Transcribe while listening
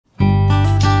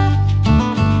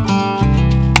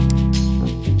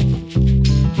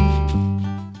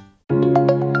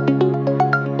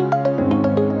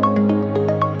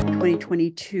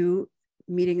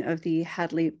meeting of the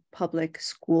Hadley Public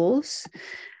Schools.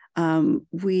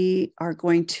 We are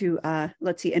going to,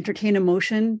 entertain a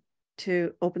motion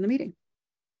to open the meeting.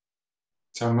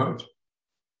 So moved.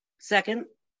 Second.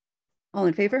 All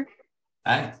in favor?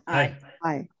 Aye. Aye.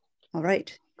 Aye. All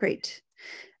right, great.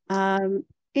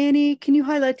 Annie, can you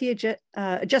highlight the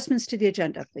adjustments to the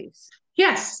agenda, please?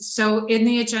 Yes, so in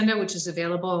the agenda, which is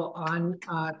available on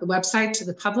the website to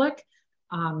the public,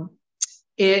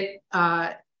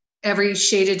 every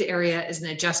shaded area is an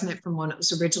adjustment from when it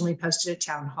was originally posted at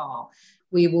Town Hall.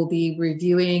 We will be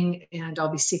reviewing and I'll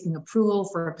be seeking approval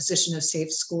for a position of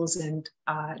Safe Schools and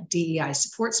DEI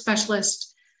support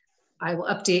specialist. I will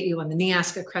update you on the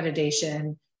NEASC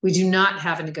accreditation. We do not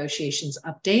have a negotiations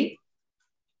update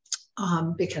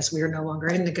because we are no longer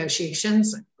in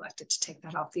negotiations. I elected to take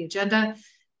that off the agenda.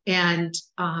 And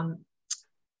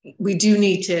we do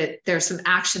need to, there's some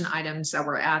action items that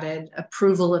were added.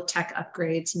 Approval of tech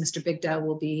upgrades. Mr. Bigda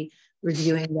will be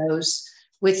reviewing those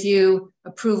with you.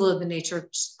 Approval of the nature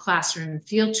classroom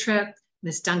field trip.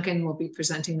 Ms. Duncan will be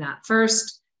presenting that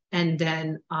first. And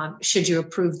then should you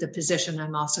approve the position,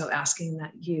 I'm also asking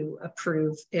that you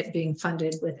approve it being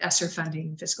funded with ESSER funding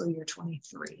in fiscal year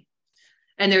 23.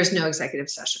 And there's no executive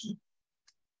session.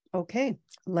 Okay,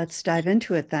 let's dive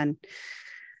into it then.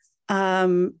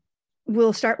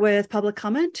 We'll start with public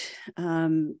comment.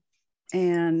 Public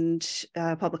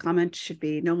comment should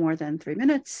be no more than 3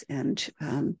 minutes and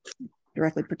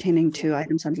directly pertaining to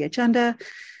items on the agenda.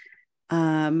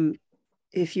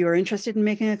 If you are interested in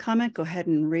making a comment, go ahead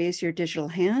and raise your digital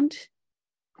hand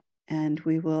and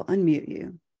we will unmute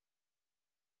you.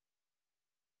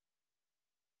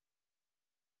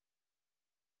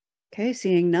 Okay,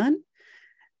 seeing none,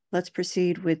 let's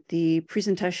proceed with the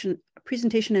presentation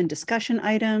and discussion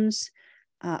items.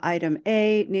 Item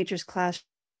A, Nature's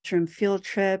Classroom Field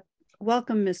Trip.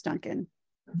 Welcome, Ms. Duncan.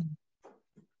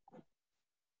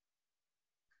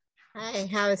 Hi,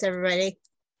 how is everybody?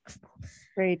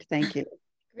 Great, thank you.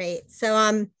 Great. So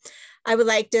I would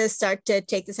like to start to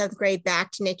take the 7th grade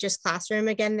back to Nature's Classroom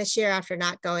again this year after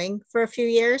not going for a few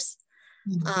years.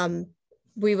 Mm-hmm.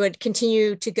 We would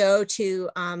continue to go to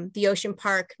the Ocean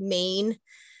Park, Maine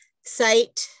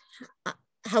site.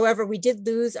 However, we did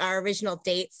lose our original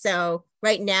dates. So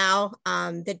right now,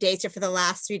 the dates are for the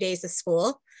last 3 days of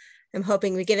school. I'm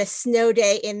hoping we get a snow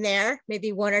day in there,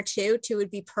 maybe 1 or 2. 2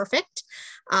 would be perfect.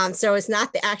 So it's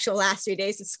not the actual last 3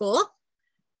 days of school.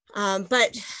 So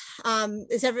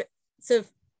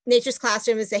Nature's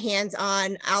Classroom is a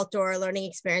hands-on outdoor learning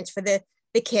experience for the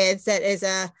kids that is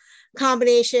a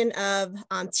combination of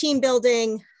team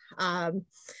building,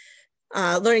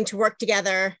 learning to work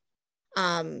together,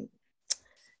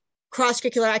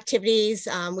 cross-curricular activities.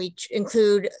 We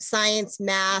include science,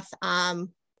 math,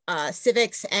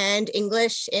 civics, and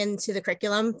English into the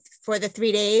curriculum for the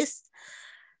 3 days.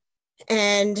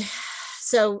 And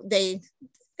so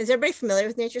is everybody familiar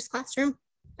with Nature's Classroom?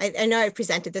 I know I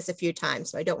presented this a few times,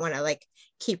 so I don't want to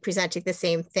keep presenting the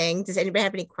same thing. Does anybody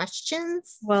have any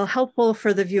questions? Well, helpful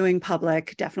for the viewing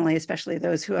public, definitely, especially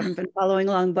those who haven't been following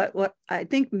along. But what I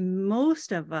think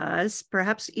most of us,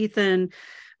 perhaps Ethan,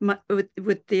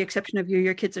 with the exception of you,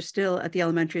 your kids are still at the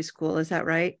elementary school. Is that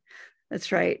right?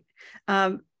 That's right.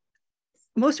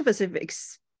 Most of us have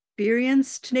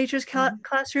experienced Nature's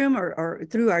Classroom or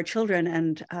through our children.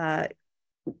 And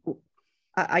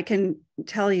I can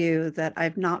tell you that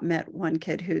I've not met one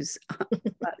kid who's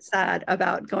sad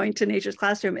about going to Nature's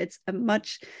Classroom. It's a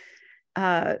much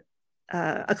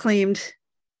acclaimed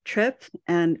trip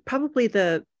and probably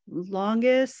the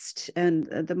longest and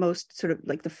the most sort of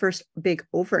the first big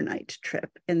overnight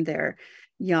trip in their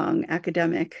young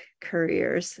academic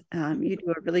careers. You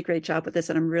do a really great job with this,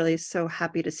 and I'm really so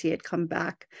happy to see it come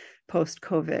back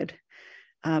post-COVID.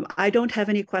 I don't have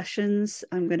any questions.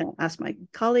 I'm going to ask my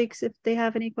colleagues if they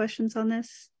have any questions on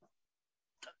this.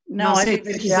 No, I think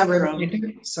this is a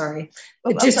reminder. Sorry.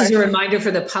 Just as a reminder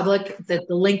for the public that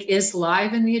the link is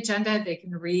live in the agenda. They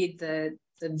can read the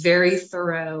very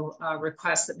thorough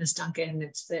request that Ms. Duncan,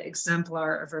 it's the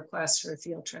exemplar of requests for a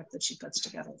field trip that she puts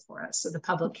together for us. So the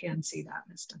public can see that,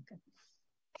 Ms. Duncan.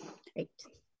 Great.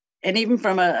 And even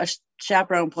from a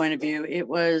chaperone point of view, it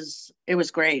was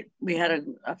great. We had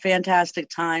a fantastic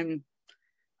time.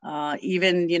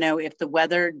 Even, if the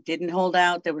weather didn't hold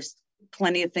out, there was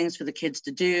plenty of things for the kids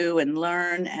to do and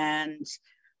learn. And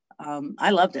I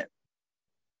loved it.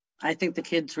 I think the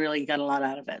kids really got a lot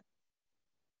out of it.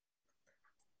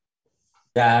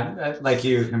 Yeah, like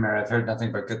you, Humira, I've heard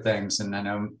nothing but good things. And I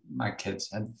know my kids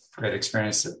had great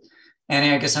experiences.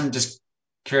 Annie, I guess I'm just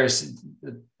curious.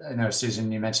 I know,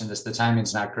 Susan, you mentioned this, the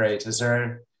timing's not great.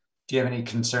 Do do you have any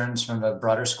concerns from a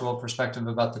broader school perspective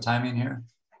about the timing here?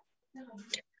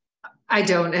 I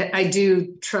don't. I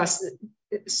do trust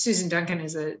Susan Duncan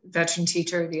is a veteran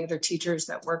teacher. The other teachers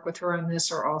that work with her on this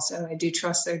are also, I do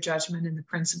trust their judgment and the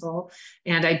principal.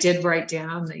 And I did write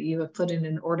down that you have put in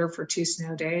an order for 2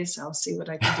 snow days. I'll see what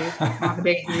I can do to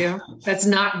accommodate you. That's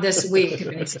not this week if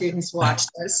any students watch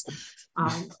this.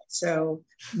 So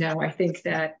no, I think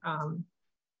that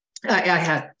I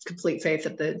have complete faith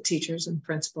that the teachers and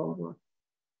principal will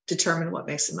determine what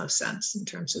makes the most sense in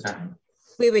terms of time.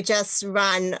 We would just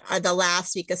run the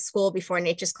last week of school before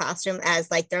Nature's Classroom as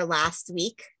like their last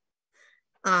week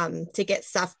to get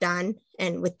stuff done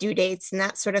and with due dates and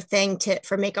that sort of thing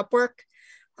for makeup work.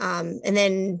 And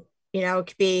then, you know, it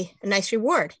could be a nice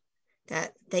reward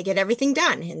that they get everything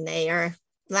done and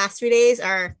last 3 days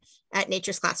are at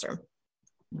Nature's Classroom.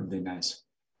 Would be nice.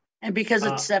 And because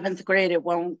it's 7th grade, it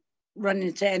won't run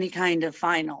into any kind of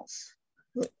finals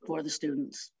for the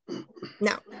students.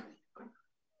 No.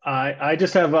 I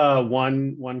just have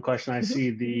one question. I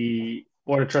see the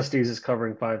Board of Trustees is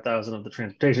covering $5,000 of the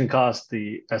transportation cost.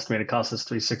 The estimated cost is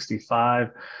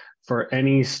 $365. For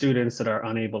any students that are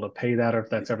unable to pay that, or if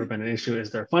that's ever been an issue,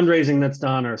 is there fundraising that's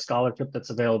done or a scholarship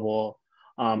that's available?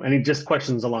 Any just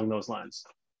questions along those lines?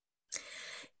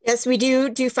 Yes, we do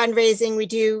fundraising. We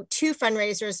do 2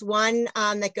 fundraisers. One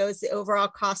that goes the overall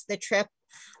cost of the trip,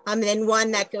 and then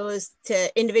one that goes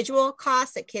to individual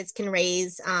costs that kids can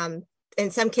raise.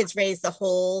 And some kids raise the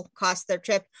whole cost of their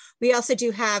trip. We also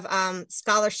do have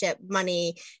scholarship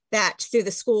money that through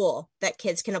the school that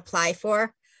kids can apply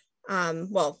for.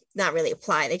 Well, not really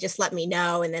apply. They just let me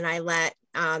know. And then I let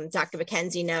Dr.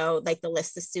 McKenzie know like the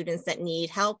list of students that need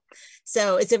help.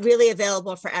 So it's really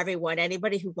available for everyone.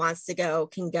 Anybody who wants to go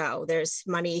can go. There's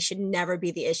money should never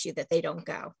be the issue that they don't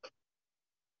go.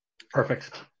 Perfect.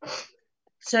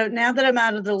 So now that I'm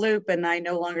out of the loop and I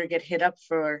no longer get hit up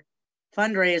for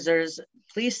fundraisers,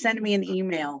 please send me an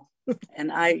email.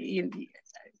 And you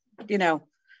know,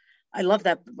 I love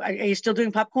that. Are you still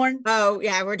doing popcorn? Oh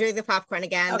yeah, we're doing the popcorn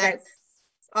again. Okay. That's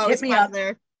always Hit me popular.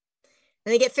 And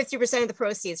they get 50% of the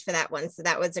proceeds for that one. So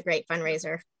that was a great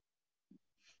fundraiser.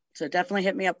 So definitely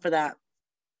hit me up for that.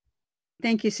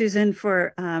 Thank you, Susan,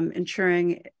 for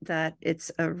ensuring that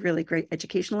it's a really great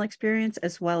educational experience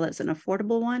as well as an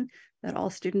affordable one that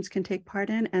all students can take part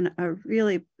in. And a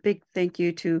really big thank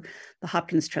you to the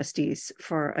Hopkins trustees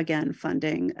for, again,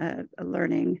 funding a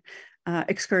learning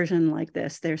excursion like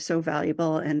this. They're so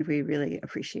valuable and we really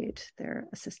appreciate their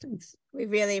assistance. We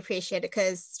really appreciate it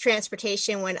because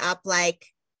transportation went up like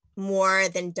more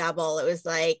than double. It was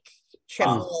like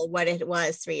triple what it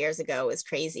was 3 years ago. It was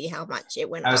crazy how much it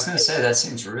went up. I was going to say that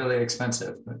seems really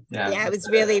expensive, but yeah. Yeah, it was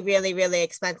really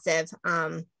expensive.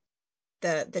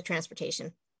 The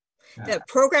transportation. Yeah. The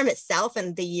program itself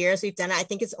and the years we've done it, I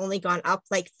think it's only gone up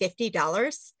like $50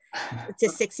 to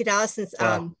 $60 since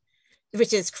wow.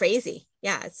 Which is crazy.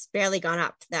 Yeah, it's barely gone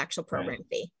up, the actual program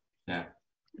fee. Yeah.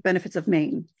 Benefits of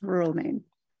Maine, rural Maine.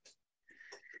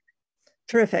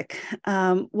 Terrific.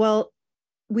 Well,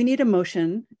 we need a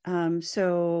motion.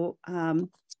 Would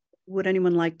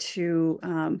anyone like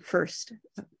to first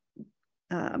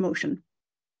a motion?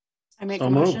 I make a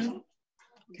motion.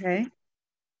 Okay.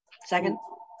 Second.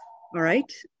 All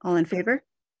right. All in favor?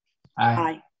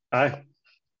 Aye. Aye.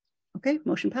 Okay.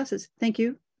 Motion passes. Thank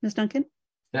you, Ms. Duncan.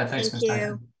 Yeah. Thanks, Ms.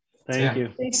 Duncan. Thank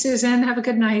you. Thanks, Susan. Have a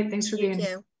good night. Thanks for being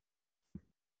here.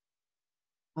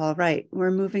 All right,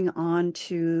 we're moving on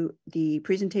to the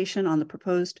presentation on the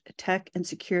proposed tech and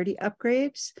security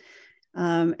upgrades.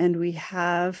 And we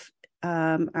have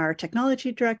our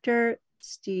technology director,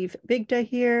 Steve Bigda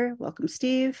here. Welcome,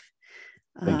 Steve.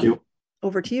 Thank you.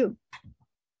 Over to you.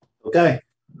 Okay.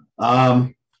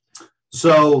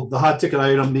 So the hot ticket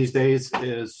item these days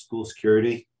is school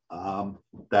security.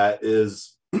 That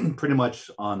is pretty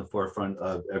much on the forefront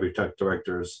of every tech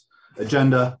director's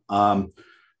agenda.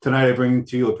 Tonight, I bring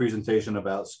to you a presentation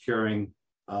about securing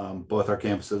both our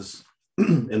campuses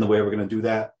in the way we're going to do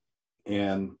that,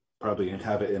 and probably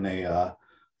have it in a,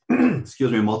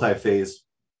 multi-phase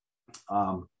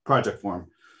project form.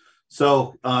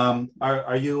 So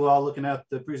are you all looking at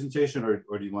the presentation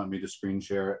or do you want me to screen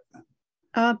share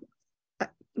it?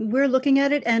 We're looking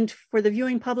at it, and for the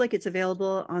viewing public, it's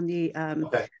available on the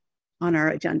on our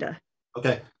agenda.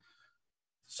 Okay.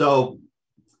 So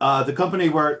the company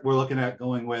we're looking at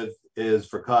going with is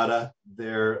Verkada.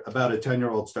 They're about a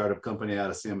 10-year-old startup company out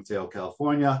of San Mateo,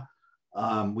 California.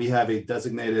 We have a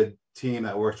designated team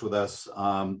that works with us.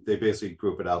 They basically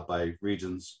group it out by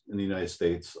regions in the United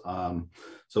States.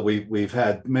 So we've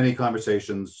had many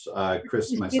conversations,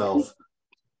 Chris, myself.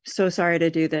 So sorry to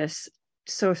do this.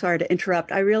 so sorry to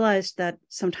interrupt. I realized that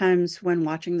sometimes when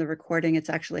watching the recording, it's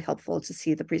actually helpful to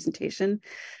see the presentation.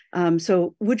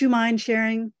 So would you mind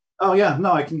sharing? Oh yeah,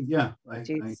 no, I can, yeah,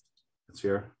 it's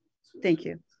here. Thank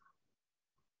you.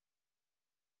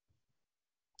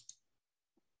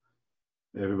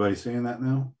 Everybody seeing that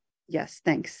now? Yes,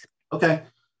 thanks. Okay.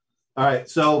 All right.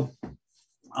 So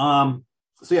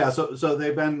so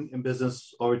they've been in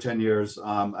business over 10 years.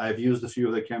 I've used a few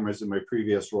of the cameras in my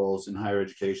previous roles in higher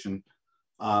education,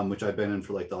 which I've been in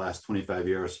for like the last 25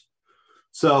 years.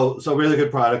 So really good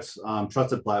products,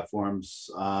 trusted platforms,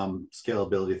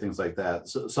 scalability, things like that.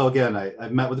 So again,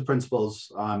 I've met with the principals.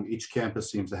 Each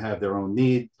campus seems to have their own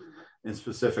need and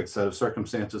specific set of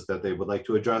circumstances that they would like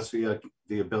to address via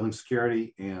building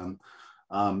security. And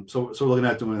so we're looking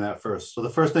at doing that first. So the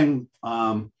first thing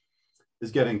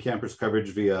is getting campus coverage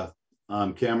via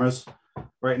cameras.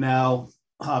 Right now,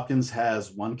 Hopkins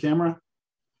has 1 camera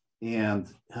and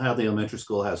Hadley Elementary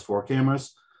School has 4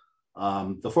 cameras.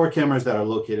 The 4 cameras that are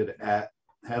located at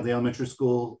Hadley Elementary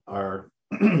School are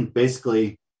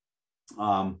basically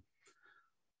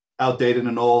outdated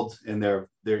and old, and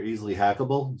they're easily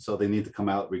hackable. So they need to come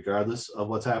out regardless of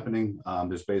what's happening.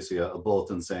 There's basically a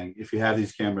bulletin saying, if you have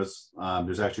these cameras,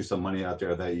 there's actually some money out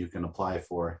there that you can apply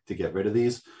for to get rid of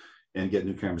these and get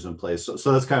new cameras in place.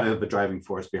 So that's kind of the driving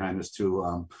force behind this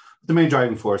too. The main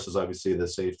driving force is obviously the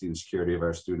safety and security of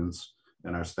our students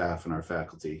and our staff and our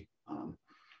faculty.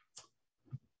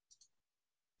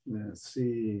 Let's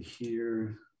see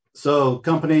here. So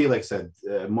company, like I said,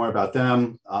 more about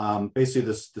them. Basically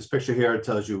this picture here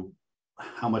tells you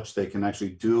how much they can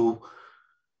actually do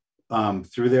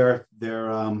through their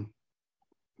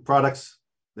products.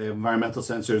 They have environmental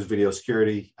sensors, video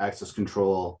security, access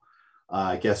control,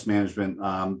 guest management.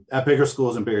 At bigger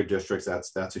schools and bigger districts,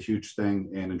 that's a huge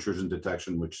thing. And intrusion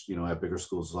detection, which, you know, at bigger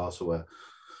schools is also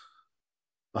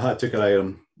a hot ticket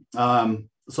item.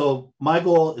 So my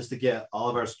goal is to get all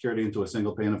of our security into a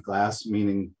single pane of glass,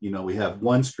 meaning, you know, we have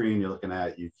one screen you're looking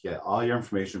at, you get all your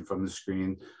information from the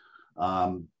screen.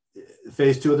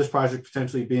 Phase 2 of this project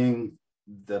potentially being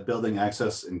the building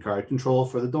access and card control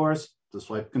for the doors, the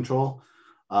swipe control.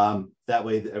 That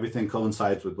way everything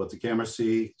coincides with what the cameras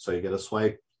see. So you get a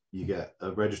swipe, you get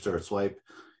a register, a swipe,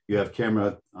 you have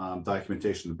camera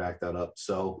documentation to back that up.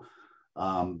 So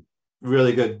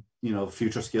really good, you know,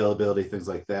 future scalability, things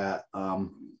like that.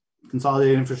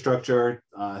 Consolidated infrastructure,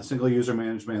 single user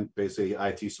management, basically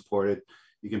IT supported.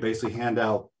 You can basically hand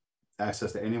out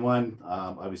access to anyone.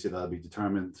 Obviously that'll be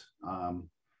determined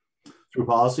through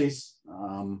policies.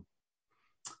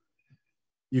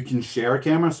 You can share a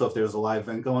camera. So if there's a live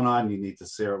event going on, you need to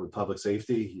share it with public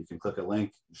safety. You can click a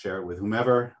link, share it with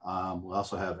whomever. We'll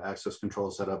also have access control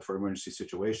set up for emergency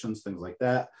situations, things like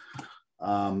that.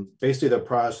 Basically the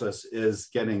process is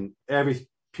getting every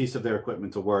piece of their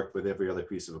equipment to work with every other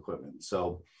piece of equipment.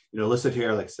 So, you know, listed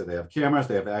here, like I said, they have cameras,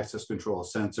 they have access control,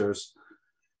 sensors.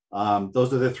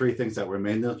 Those are the 3 things that we're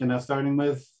mainly looking at starting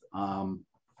with. And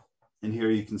here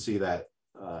you can see that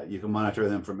you can monitor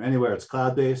them from anywhere. It's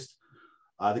cloud-based.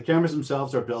 The cameras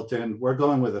themselves are built in. We're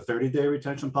going with a 30-day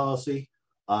retention policy.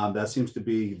 That seems to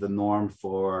be the norm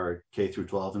for K through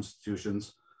 12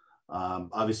 institutions.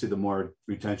 Obviously, the more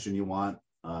retention you want,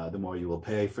 the more you will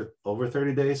pay for over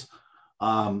 30 days.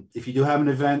 If you do have an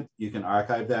event, you can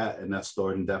archive that and that's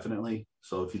stored indefinitely.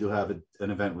 So if you do have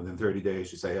an event within 30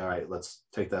 days, you say, all right, let's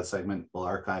take that segment, we'll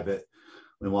archive it,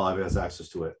 and we'll have access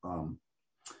to it.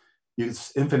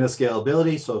 It's infinite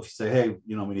scalability. So if you say, hey,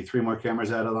 you know, we need 3 more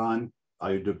cameras added on,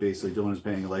 all you're basically doing is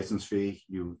paying a license fee.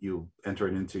 You enter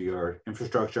it into your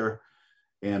infrastructure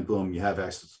and boom, you have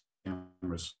access to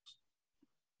cameras.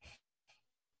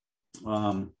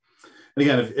 And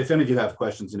again, if any of you have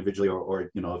questions individually or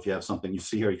you know, if you have something you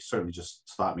see here, you certainly just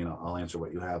stop me and I'll answer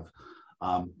what you have.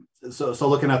 So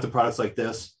looking at the products like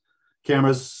this,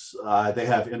 cameras, they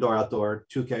have indoor, outdoor,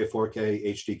 2K, 4K,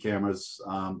 HD cameras.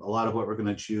 A lot of what we're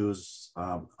going to choose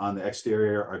on the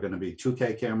exterior are going to be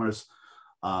 2K cameras.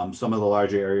 Some of the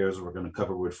larger areas we're going to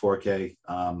cover with 4K.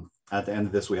 At the end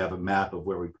of this, we have a map of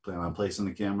where we plan on placing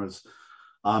the cameras.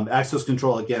 Access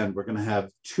control, again, we're going to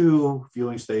have 2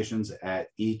 viewing stations at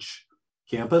each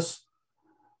campus.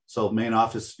 So main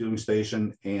office viewing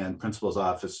station and principal's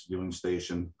office viewing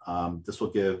station. This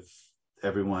will give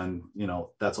everyone, you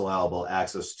know, that's allowable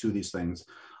access to these things.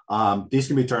 These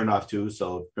can be turned off too.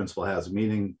 So if principal has a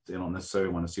meeting, they don't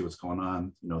necessarily want to see what's going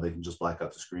on. You know, they can just black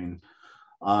out the screen.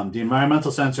 The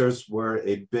environmental sensors were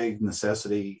a big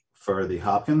necessity for the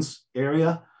Hopkins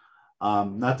area.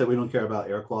 Not that we don't care about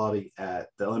air quality at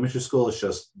the elementary school, it's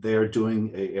just they're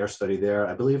doing an air study there,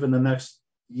 I believe in the next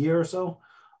year or so.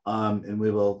 And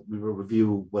we will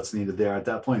review what's needed there at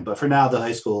that point. But for now, the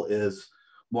high school is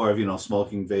more of,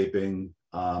 smoking, vaping,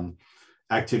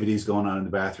 activities going on in the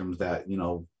bathrooms that,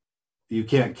 you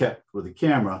can't catch with a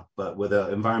camera, but with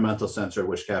an environmental sensor,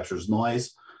 which captures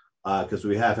noise, because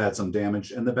we have had some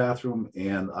damage in the bathroom.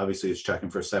 And obviously it's checking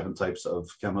for 7 types of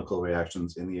chemical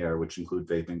reactions in the air, which include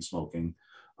vaping, smoking,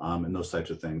 and those types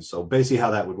of things. So basically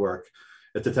how that would work,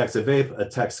 it detects a vape, a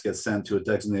text gets sent to a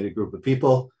designated group of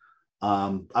people.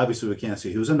 Obviously we can't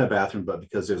see who's in the bathroom, but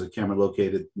because there's a camera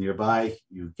located nearby,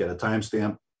 you get a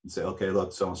timestamp and say, okay,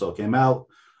 look, so-and-so came out.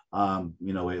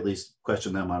 We at least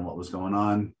question them on what was going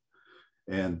on.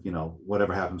 And,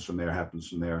 whatever happens from there happens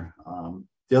from there.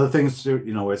 The other things,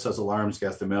 where it says alarms,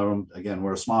 gas to mailroom, again,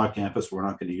 we're a smaller campus. We're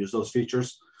not going to use those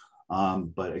features.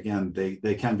 But again,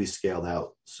 they can be scaled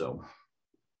out. So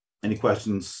any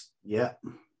questions yet?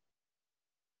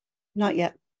 Not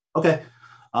yet. Okay.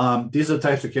 These are the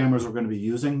types of cameras we're going to be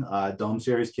using. Dome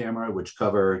series camera, which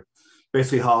cover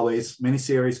basically hallways. Mini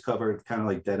series cover kind of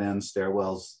like dead ends,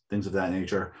 stairwells, things of that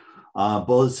nature.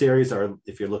 Bullet series are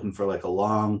if you're looking for like a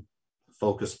long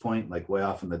focus point, like way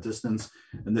off in the distance.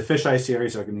 And the fisheye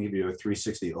series are going to give you a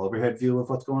 360 overhead view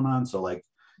of what's going on. So like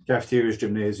cafeterias,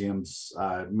 gymnasiums,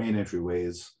 main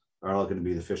entryways are all going to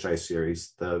be the fisheye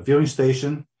series. The viewing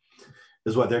station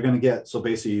is what they're going to get. So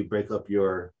basically you break up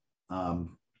your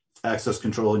access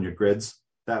control in your grids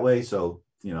that way. So,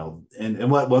 and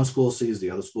what one school sees,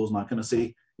 the other school's not going to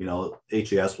see.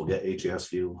 HES will get HES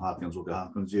view, Hopkins will get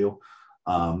Hopkins view.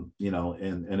 And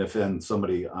if then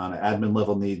somebody on an admin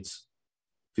level needs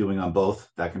viewing on both,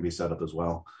 that can be set up as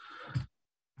well.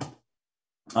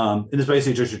 And it's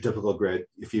basically just your typical grid.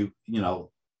 If you,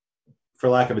 for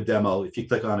lack of a demo, if you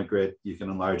click on a grid, you can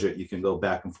enlarge it, you can go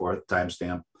back and forth,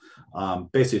 timestamp.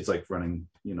 Basically, it's like running,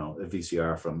 a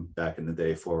VCR from back in the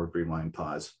day, forward, rewind,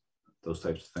 pause, those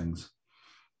types of things.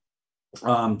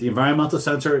 The environmental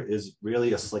sensor is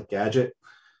really a slick gadget.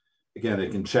 Again,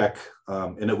 it can check,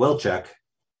 and it will check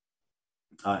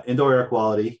indoor air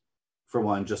quality, for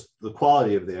one, just the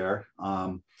quality of the air,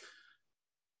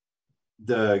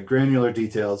 the granular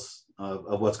details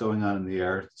of what's going on in the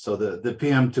air. So the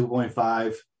PM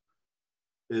 2.5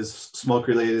 is smoke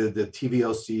related. The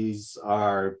TVOCs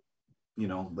are,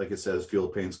 like it says, fuel,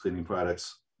 paints, cleaning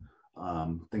products,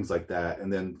 things like that.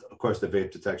 And then of course the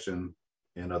vape detection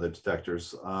and other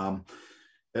detectors.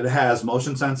 It has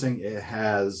motion sensing. It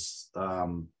has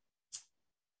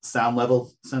sound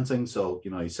level sensing. So,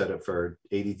 you set it for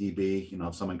 80 dB,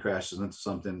 if someone crashes into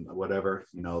something, whatever,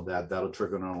 that'll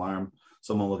trigger an alarm.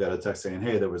 Someone will get a text saying,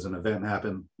 hey, there was an event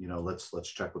happen, let's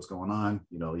check what's going on.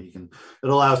 It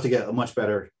allows to get a much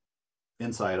better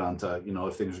insight onto,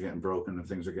 if things are getting broken, if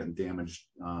things are getting damaged,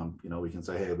 we can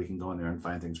say, hey, we can go in there and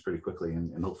find things pretty quickly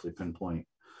and hopefully pinpoint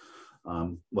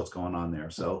what's going on there.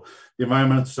 So the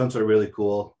environmental sensor are really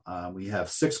cool. We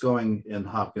have 6 going in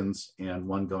Hopkins and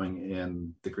 1 going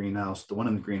in the greenhouse. The one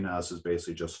in the greenhouse is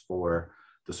basically just for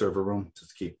the server room, just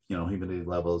to keep, humidity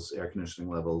levels, air conditioning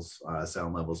levels,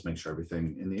 sound levels, make sure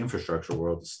everything in the infrastructure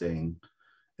world is staying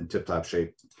in tip-top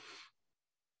shape.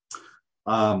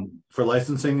 For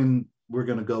licensing, we're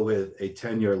going to go with a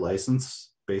 10-year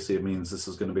license. Basically, it means this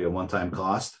is going to be a one-time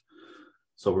cost.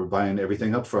 So we're buying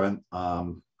everything up front.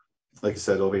 Like I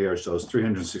said, over here, it shows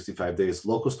 365 days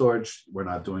local storage. We're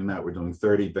not doing that. We're doing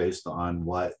 30 based on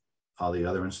what all the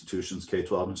other institutions,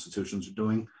 K-12 institutions are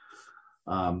doing.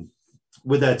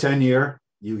 With that 10-year,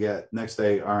 you get next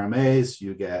day RMAs,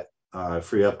 you get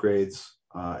free upgrades.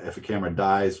 If a camera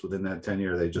dies within that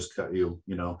 10-year, they just cut you,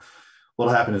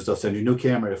 what'll happen is they'll send you a new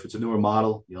camera. If it's a newer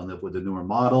model, you'll end up with a newer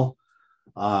model.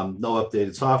 No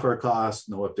updated software cost,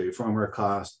 no updated firmware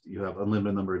cost. You have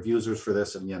unlimited number of users for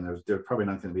this. And again, there probably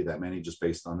not going to be that many just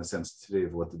based on the sensitivity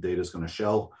of what the data is going to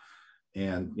show.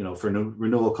 And, for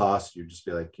renewal costs, you just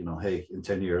be like, hey, in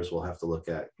 10 years, we'll have to look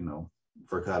at,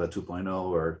 Verkada 2.0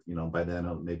 or, by then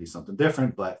it may be something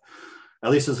different, but at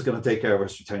least it's going to take care of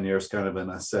us for 10 years, kind of in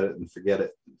a set it and forget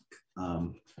it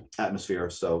atmosphere.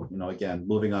 So, again,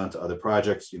 moving on to other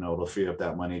projects, it'll free up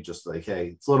that money just like, hey,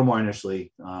 it's a little more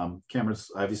initially.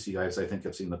 Cameras, obviously, you guys, I think,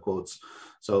 have seen the quotes.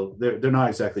 So they're not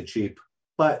exactly cheap,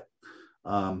 but, they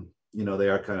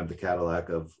are kind of the Cadillac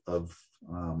of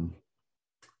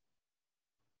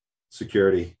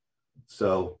security.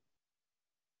 So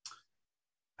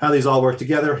how these all work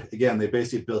together, again, they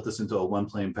basically built this into a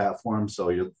one-plane platform. So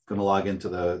you're going to log into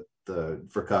the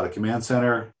Verkada Command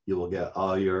Center. You will get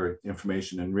all your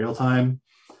information in real time.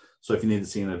 So if you need to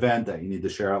see an event that you need to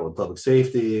share out with public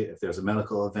safety, if there's a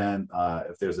medical event,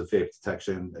 if there's a vape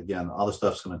detection, again, all the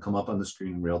stuff's going to come up on the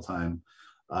screen in real time.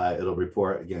 It'll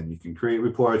report. Again, you can create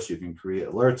reports, you can create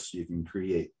alerts, you can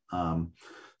create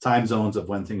time zones of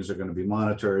when things are going to be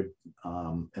monitored.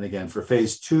 And again, for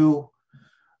phase 2,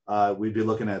 we'd be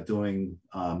looking at doing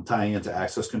tying into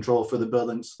access control for the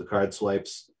buildings, the card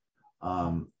swipes,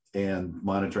 and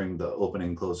monitoring the opening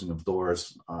and closing of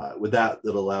doors. With that,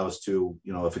 it'll allow us to,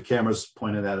 if a camera's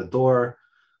pointed at a door,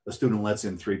 a student lets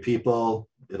in 3 people,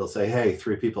 it'll say, hey,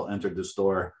 3 people entered this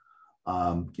door.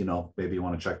 Maybe you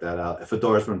want to check that out. If a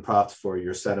door has been propped for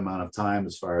your set amount of time,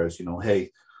 as far as, hey,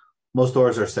 most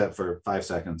doors are set for 5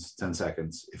 seconds, 10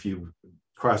 seconds. If you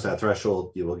cross that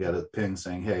threshold, you will get a ping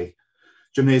saying, hey,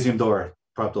 gymnasium door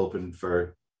propped open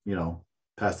for,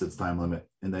 past its time limit.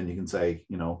 And then you can say,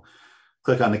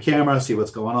 click on the camera, see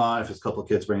what's going on. If it's a couple of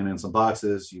kids bringing in some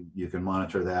boxes, you can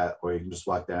monitor that, or you can just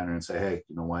walk down there and say, hey,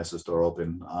 why is this door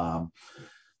open?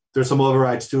 There's some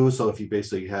overrides too. So if you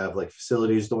basically have like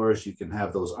facilities doors, you can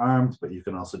have those armed, but you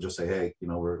can also just say, hey,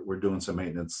 we're doing some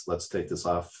maintenance. Let's take this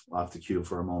off the queue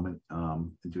for a moment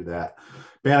and do that.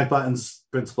 Panic buttons,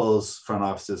 principals, front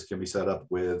offices can be set up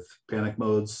with panic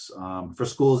modes. For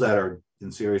schools that are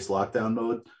in serious lockdown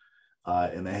mode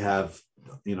and they have,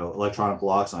 electronic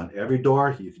locks on every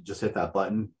door, you can just hit that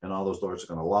button and all those doors are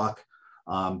going to lock.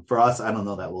 For us, I don't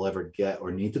know that we'll ever get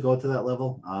or need to go to that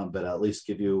level, but at least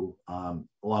give you,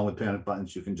 along with panic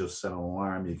buttons, you can just set an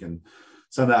alarm. You can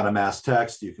send out a mass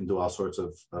text. You can do all sorts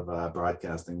of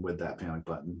broadcasting with that panic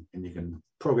button, and you can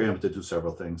program it to do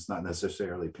several things, not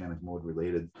necessarily panic mode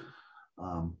related.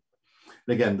 And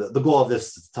again, the goal of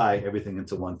this is to tie everything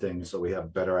into one thing, so we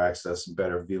have better access and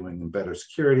better viewing and better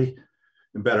security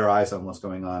and better eyes on what's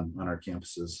going on our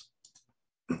campuses.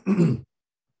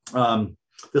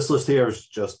 This list here is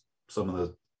just some of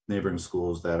the neighboring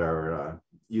schools that are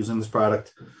using this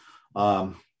product.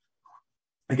 Again,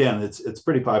 it's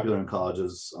pretty popular in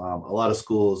colleges. A lot of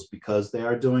schools, because they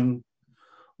are doing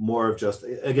more of just,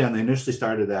 again, they initially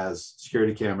started as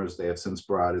security cameras. They have since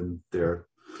brought in their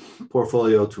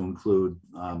portfolio to include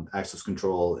access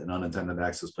control and unintended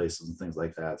access places and things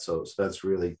like that. So that's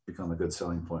really become a good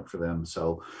selling point for them.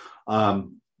 So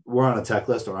we're on a tech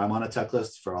list, or I'm on a tech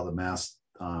list for all the mass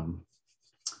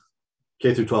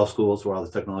K through 12 schools, where all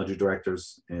the technology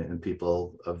directors and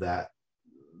people of that,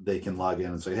 they can log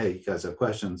in and say, hey, you guys have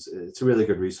questions. It's a really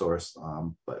good resource,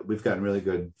 but we've gotten really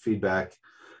good feedback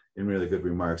and really good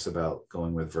remarks about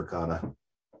going with Verkada.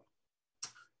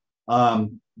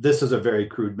 This is a very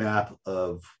crude map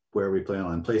of where we plan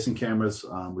on placing cameras.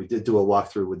 We did do a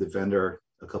walkthrough with the vendor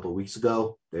a couple of weeks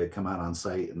ago. They had come out on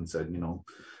site and said,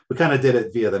 we kind of did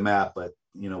it via the map, but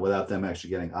without them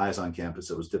actually getting eyes on campus,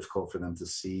 it was difficult for them to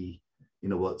see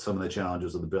what some of the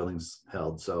challenges of the buildings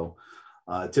held. So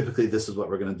typically this is what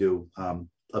we're going to do.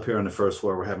 Up here on the first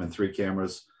floor, we're having 3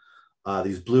 cameras.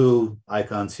 These blue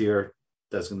icons here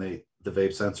designate the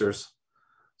vape sensors.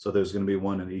 So there's going to be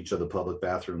one in each of the public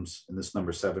bathrooms. And this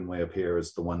number 7 way up here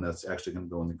is the one that's actually going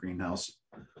to go in the greenhouse.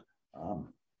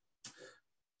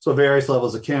 So various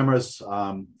levels of cameras.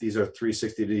 These are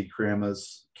 360-degree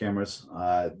cameras.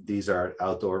 These are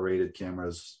outdoor rated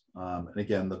cameras. And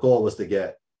again, the goal was to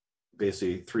get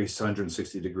basically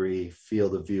 360-degree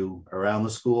field of view around the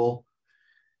school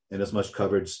and as much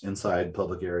coverage inside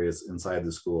public areas inside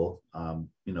the school.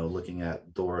 Looking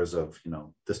at doors of,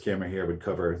 this camera here would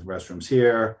cover restrooms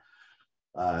here.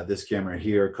 This camera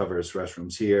here covers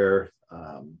restrooms here.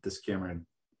 This camera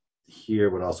here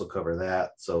would also cover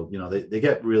that. So, they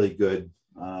get really good,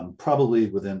 probably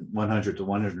within 100 to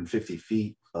 150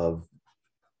 feet of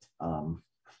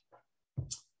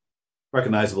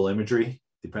recognizable imagery,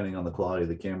 depending on the quality of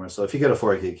the camera. So if you get a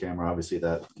 4K camera, obviously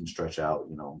that can stretch out,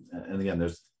 and again,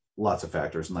 there's lots of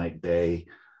factors, night, day,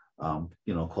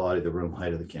 quality of the room,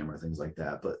 height of the camera, things like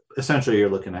that. But essentially you're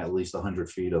looking at least 100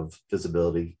 feet of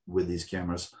visibility with these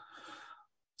cameras.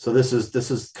 So this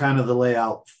is kind of the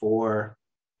layout for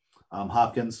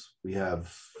Hopkins. We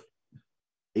have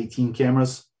 18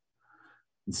 cameras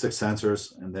and 6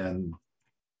 sensors, and then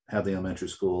Hadley Elementary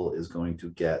School is going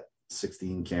to get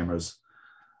 16 cameras.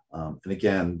 And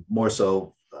again, more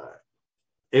so,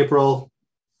 April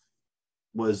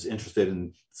was interested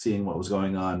in seeing what was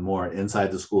going on more inside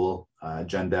the school.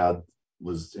 Jen Dowd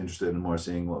was interested in more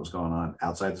seeing what was going on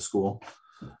outside the school.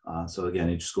 So again,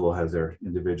 each school has their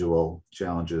individual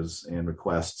challenges and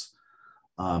requests.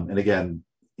 And again,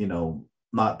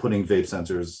 not putting vape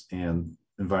sensors and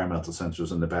environmental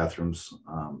sensors in the bathrooms,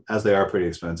 as they are pretty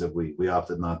expensive. We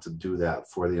opted not to do that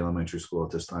for the elementary school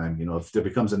at this time. If there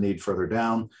becomes a need further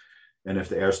down, and if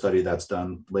the air study that's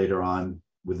done later on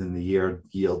within the year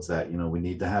yields that, we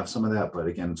need to have some of that. But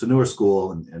again, it's a newer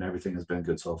school and everything has been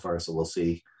good so far. So we'll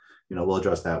see, we'll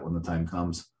address that when the time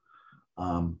comes.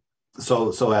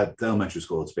 so at the elementary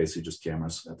school, it's basically just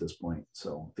cameras at this point.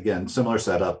 So again, similar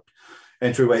setup,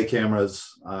 entryway cameras,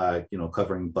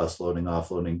 covering bus loading,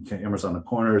 offloading, cameras on the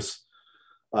corners.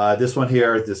 This one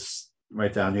here, this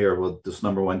right down here, this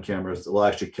number 1 camera will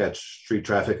actually catch street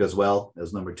traffic as well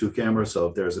as number 2 camera. So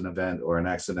if there's an event or an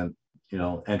accident,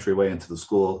 entryway into the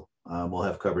school, we'll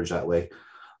have coverage that way.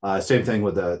 Same thing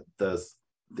with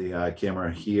the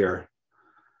camera here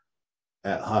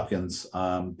at Hopkins.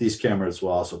 These cameras will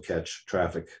also catch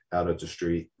traffic out of the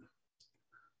street.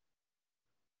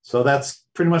 So that's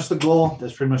pretty much the goal.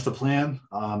 That's pretty much the plan.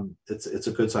 It's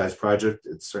a good sized project.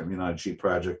 It's certainly not a cheap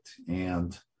project.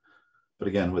 But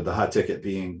again, with the hot ticket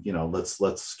being,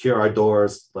 let's secure our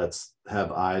doors. Let's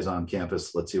have eyes on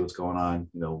campus. Let's see what's going on.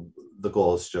 The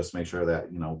goal is just make sure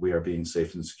that, we are being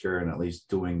safe and secure and at least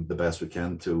doing the best we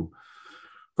can to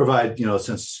provide, a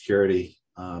sense of security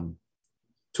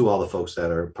to all the folks that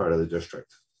are part of the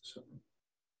district. So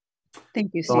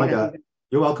thank you, Stephen. All I got.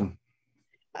 You're welcome.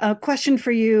 A question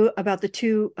for you about the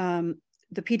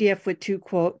PDF with 2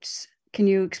 quotes. Can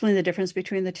you explain the difference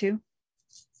between the 2?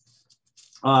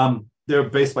 They're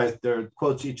based by their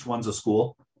quotes. Each one's a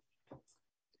school.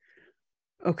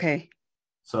 Okay.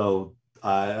 So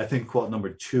I think quote number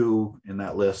 2 in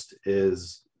that list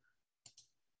is.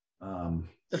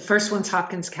 The first one's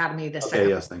Hopkins Academy. The second. Okay.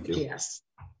 Yes. Thank you. Yes.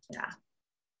 Yeah.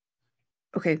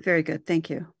 Okay. Very good. Thank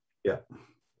you. Yeah.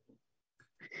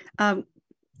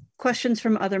 Questions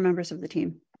from other members of the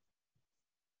team?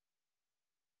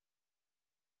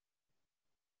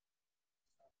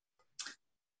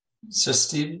 So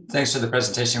Steve, thanks for the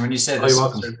presentation. When you say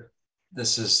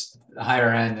this is higher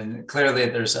end, and clearly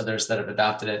there's others that have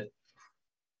adopted it.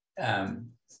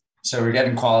 So we're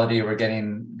getting quality, we're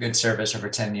getting good service over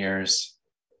 10 years.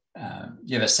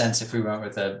 You have a sense if we went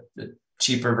with the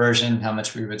cheaper version, how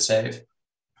much we would save?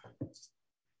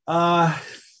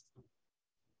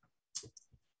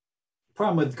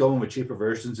 Problem with going with cheaper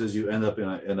versions is you end up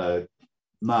in a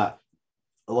not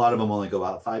a lot of them only go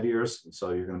out 5 years.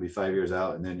 So you're going to be 5 years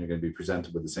out and then you're going to be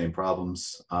presented with the same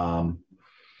problems,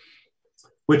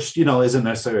 which, isn't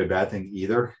necessarily a bad thing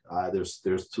either. There's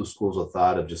 2 schools of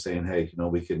thought of just saying, hey,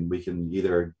 we can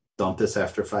either dump this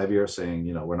after 5 years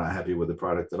saying, we're not happy with the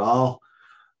product at all.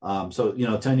 So,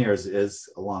 10 years is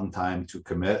a long time to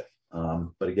commit.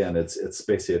 But again, it's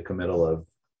basically a committal of,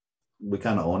 we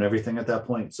kind of own everything at that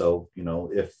point. So,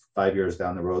 if 5 years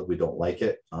down the road, we don't like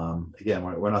it, again,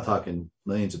 we're not talking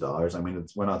millions of dollars. I mean,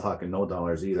 we're not talking no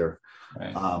dollars either.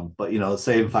 Right. But,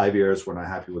 say in 5 years, we're not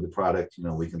happy with the product,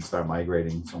 we can start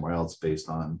migrating somewhere else based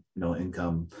on,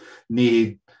 income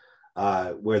need,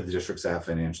 where the district's at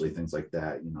financially, things like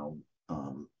that,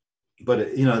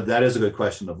 but, that is a good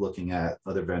question of looking at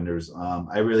other vendors.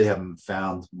 I really haven't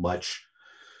found much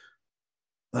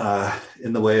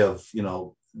in the way of,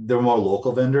 they're more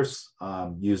local vendors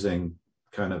using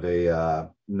kind of a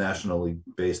nationally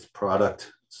based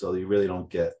product. So you really don't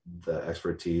get the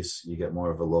expertise. You get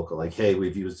more of a local, like, hey,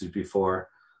 we've used it before.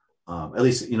 At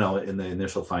least, in the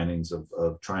initial findings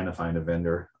of trying to find a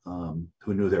vendor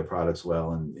who knew their products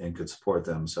well and could support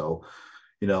them. So,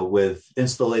 with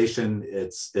installation,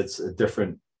 it's a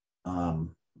different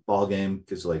ball game,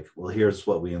 because like, well, here's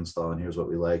what we install and here's what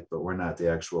we like, but we're not the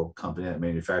actual company that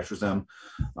manufactures them.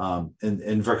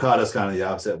 And Verkada is kind of the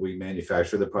opposite. We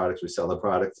manufacture the products, we sell the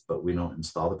products, but we don't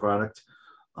install the product.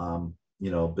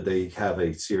 But they have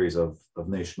a series of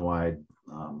nationwide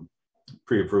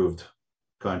pre-approved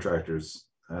contractors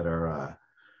that are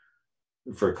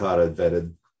Verkada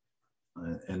vetted,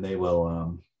 and they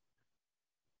will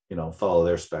follow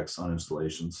their specs on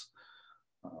installations.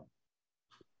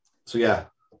 So yeah,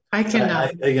 I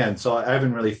can. So I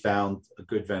haven't really found a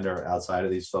good vendor outside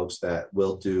of these folks that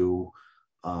will do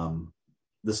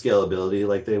the scalability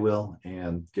like they will,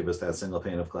 and give us that single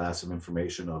pane of glass of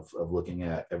information of looking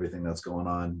at everything that's going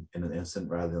on in an instant,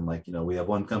 rather than like, we have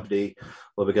one company,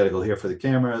 well, we got to go here for the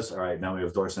cameras. All right, now we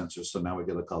have door sensors. So now we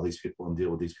got to call these people and deal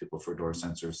with these people for door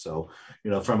sensors. So,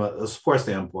 from a support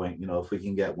standpoint, if we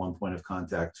can get one point of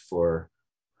contact for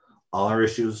all our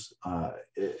issues,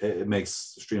 it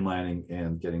makes streamlining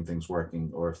and getting things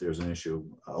working, or if there's an issue,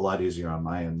 a lot easier on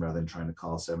my end, rather than trying to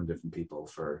call 7 different people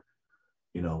for,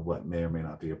 what may or may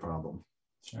not be a problem.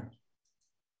 Sure.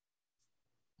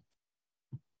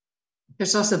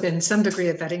 There's also been some degree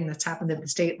of vetting that's happened at the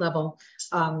state level.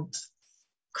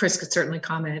 Chris could certainly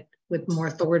comment with more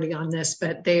authority on this,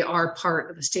 but they are part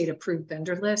of the state approved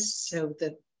vendor list. So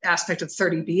the aspect of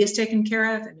 30B is taken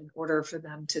care of, and in order for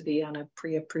them to be on a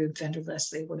pre-approved vendor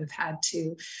list, they would have had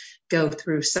to go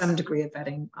through some degree of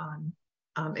vetting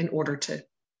in order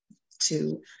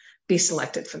to be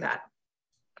selected for that.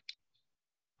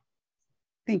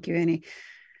 Thank you, Annie.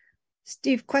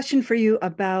 Steve, question for you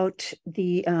about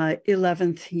the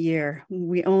 11th year.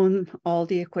 We own all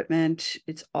the equipment.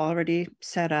 It's already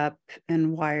set up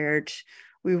and wired.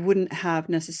 We wouldn't have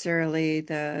necessarily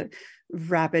the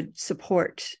rapid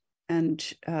support. And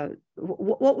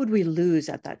what would we lose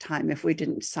at that time if we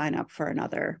didn't sign up for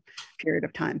another period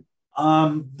of time?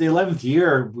 The 11th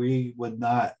year, we would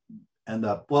not end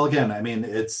up, well, again, I mean,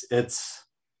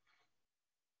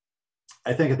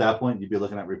 I think at that point, you'd be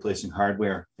looking at replacing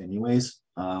hardware anyways.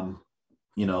 10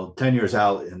 years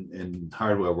out in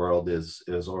hardware world is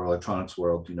or electronics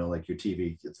world, like your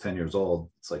TV, it's 10 years old.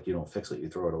 It's like, you don't fix it, you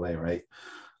throw it away, right?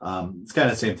 It's kind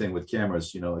of the same thing with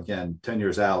cameras, again, 10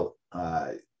 years out,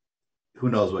 who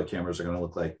knows what cameras are going to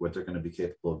look like, what they're going to be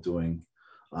capable of doing,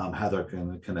 how they're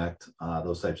going to connect,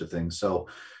 those types of things. So,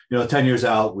 10 years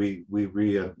out, we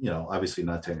obviously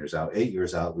not 10 years out, 8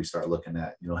 years out, we start looking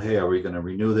at, hey, are we going to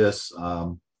renew this?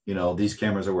 These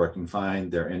cameras are working fine.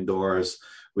 They're indoors.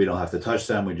 We don't have to touch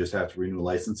them. We just have to renew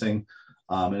licensing.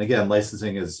 And again,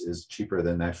 licensing is cheaper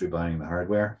than actually buying the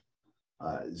hardware.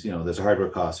 There's a hardware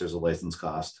cost, there's a license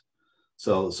cost.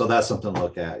 So that's something to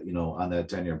look at, on that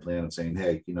 10-year plan and saying,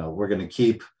 hey, we're going to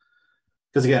keep,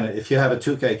 because again, if you have a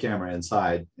 2K camera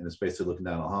inside and it's basically looking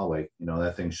down a hallway,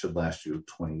 that thing should last you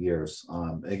 20 years.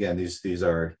 Again, these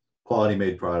are quality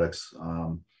made products.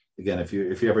 Again, if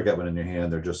you ever get one in your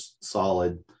hand, they're just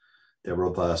solid, they're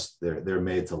robust, they're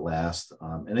made to last.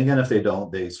 And again, if they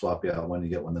don't, they swap you out when you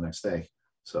get one the next day.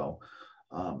 So,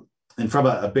 and from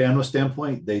a bandwidth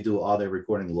standpoint, they do all their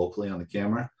recording locally on the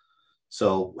camera.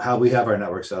 So how we have our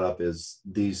network set up is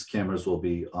these cameras will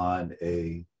be on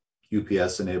a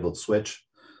UPS enabled switch.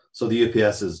 So the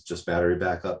UPS is just battery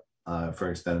backup for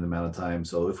an extended amount of time.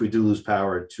 So if we do lose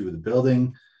power to the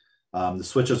building, the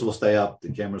switches will stay up,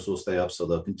 the cameras will stay up, so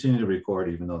they'll continue to record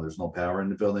even though there's no power in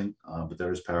the building, but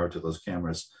there is power to those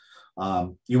cameras.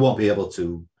 You won't be able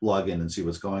to log in and see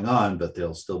what's going on, but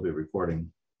they'll still be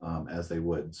recording as they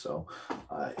would. So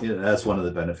that's one of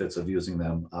the benefits of using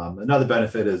them. Another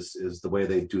benefit is the way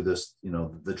they do this,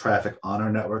 the traffic on our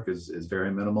network is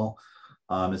very minimal.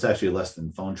 It's actually less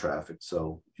than phone traffic.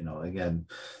 So, again,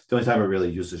 the only time it really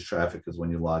uses traffic is when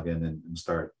you log in and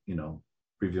start,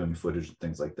 reviewing footage and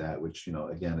things like that, which,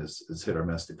 again, is hit or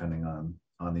miss depending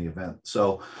on the event.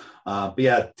 So, but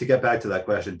yeah, to get back to that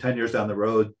question, 10 years down the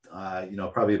road,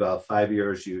 probably about 5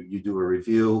 years, you do a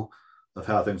review of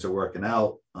how things are working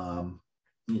out.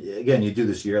 Again, you do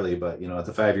this yearly, but, at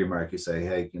the 5-year mark, you say,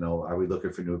 hey, are we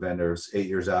looking for new vendors? 8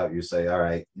 years out, you say, all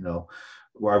right,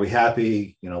 are we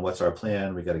happy? What's our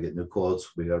plan? We got to get new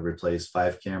quotes. We got to replace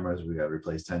 5 cameras. We got to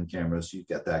replace 10 cameras. You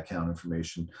get that count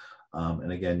information.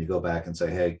 And again, you go back and say,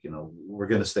 hey, we're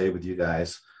going to stay with you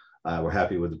guys. We're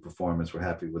happy with the performance. We're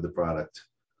happy with the product.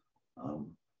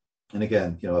 And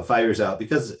again, 5 years out,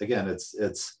 because again,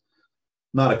 it's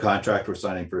not a contract we're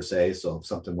signing per se. So if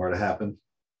something were to happen,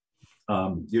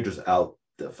 you're just out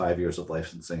the 5 years of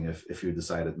licensing if you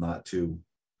decided not to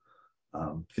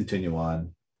continue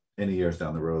on any years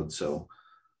down the road. So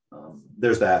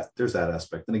there's that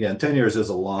aspect. And again, 10 years is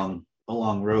a long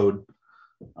road.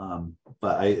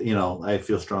 But I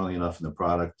feel strongly enough in the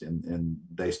product and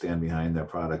they stand behind their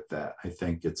product that I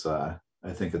think it's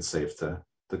safe to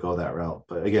go that route.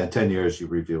 But again, 10 years, you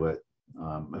review it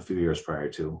a few years prior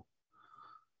to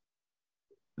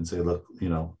and say, look,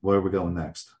 where are we going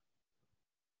next?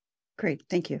 Great.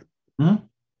 Thank you.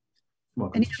 Mm-hmm.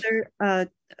 Any other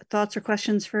thoughts or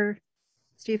questions for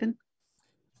Stephen?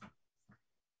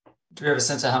 Do we have a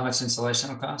sense of how much installation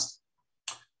will cost?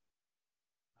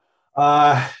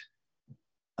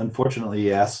 Unfortunately,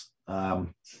 yes.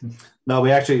 No,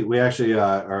 we actually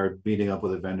are meeting up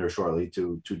with a vendor shortly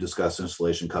to discuss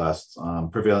installation costs.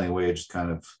 Prevailing wage kind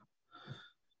of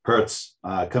hurts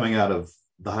coming out of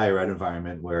the higher ed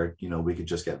environment where we could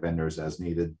just get vendors as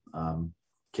needed.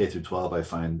 K through 12, I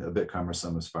find a bit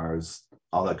cumbersome as far as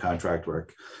all that contract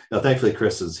work. Thankfully,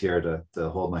 Chris is here to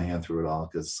hold my hand through it all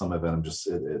because some of it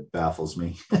it baffles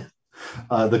me.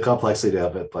 The complexity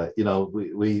of it, but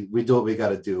we do what we got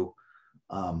to do.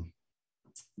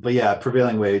 But yeah,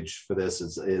 prevailing wage for this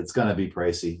it's going to be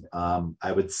pricey.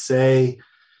 I would say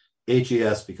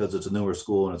HES, because it's a newer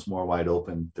school and it's more wide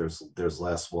open, there's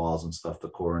less walls and stuff to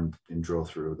core and drill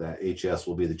through. That HES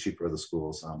will be the cheaper of the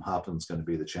schools. Hoplin's going to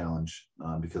be the challenge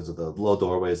because of the low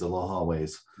doorways, the low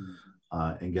hallways,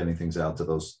 and getting things out to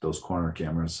those corner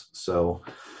cameras. So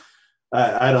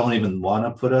I don't even want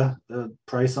to put a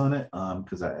price on it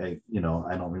because I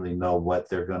don't really know what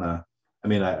they're gonna. I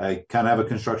mean, I kind of have a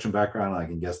construction background. And I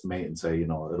can guesstimate and say,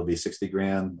 it'll be 60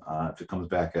 grand. If it comes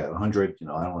back at 100, I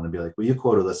don't want to be like, well, you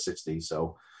quoted us 60,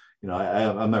 so you know,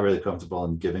 I'm not really comfortable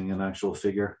in giving an actual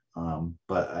figure,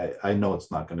 but I know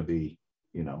it's not going to be,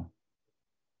 you know,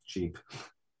 cheap,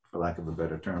 for lack of a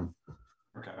better term.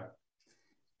 Okay.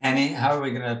 Annie, how are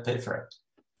we going to pay for it?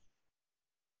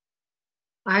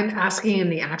 I'm asking in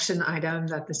the action item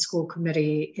that the school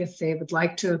committee, if they would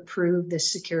like to approve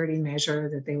this security measure,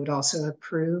 that they would also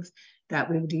approve that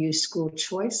we would use school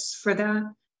choice for that.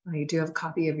 You do have a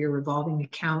copy of your revolving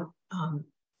account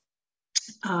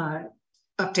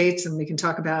updates, and we can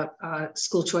talk about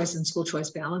school choice and school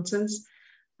choice balances.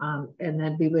 And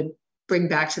then we would bring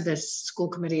back to this school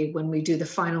committee when we do the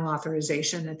final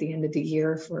authorization at the end of the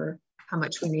year for how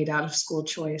much we need out of school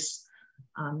choice.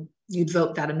 You'd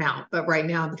vote that amount, but right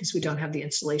now, because we don't have the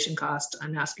installation cost,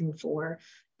 I'm asking for,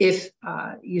 if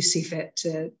you see fit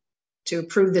to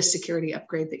approve this security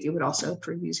upgrade, that you would also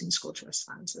approve using school choice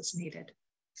funds as needed.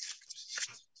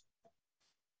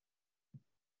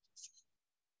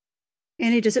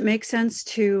 Annie, does it make sense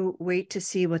to wait to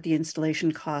see what the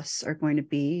installation costs are going to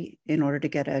be in order to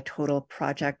get a total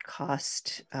project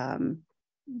cost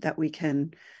that we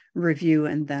can review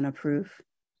and then approve?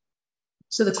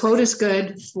 So the quote is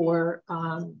good for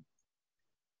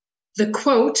the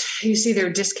quote. You see there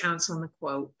are discounts on the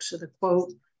quote. So the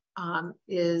quote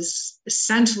is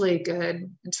essentially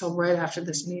good until right after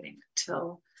this meeting,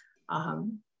 until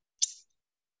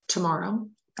tomorrow.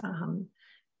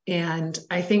 And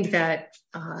I think that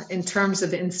in terms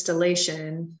of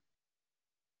installation,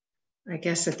 I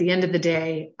guess at the end of the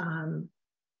day,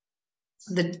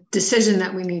 the decision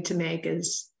that we need to make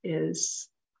is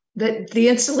that the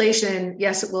installation,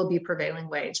 yes, it will be prevailing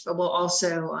wage, but we'll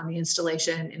also, on the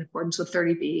installation, in accordance with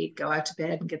 30B, go out to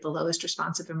bid and get the lowest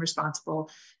responsive and responsible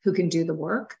who can do the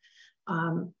work.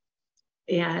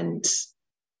 And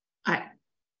I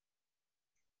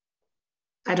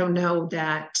don't know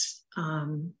that,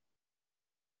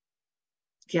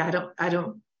 yeah, I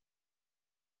don't,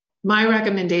 my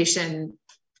recommendation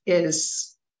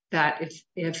is that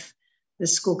if the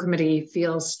school committee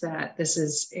feels that this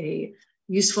is a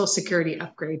useful security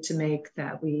upgrade to make,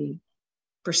 that we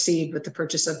proceed with the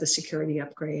purchase of the security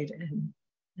upgrade,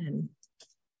 and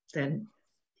then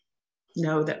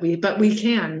know that we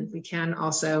can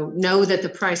also know that the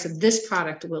price of this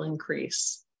product will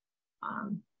increase.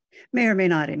 May or may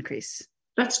not increase.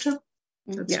 That's true.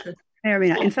 That's yeah. true. May or may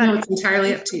not. In fact, no, it's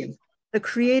entirely up to you. The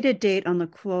created date on the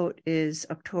quote is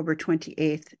October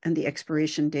 28th, and the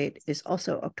expiration date is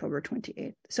also October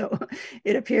 28th. So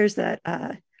it appears that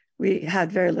we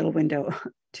had very little window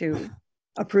to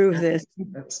approve this.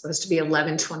 That's supposed to be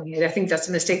 11/28. I think that's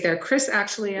a mistake there. Chris,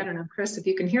 actually, I don't know, Chris, if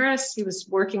you can hear us, he was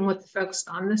working with the folks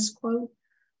on this quote.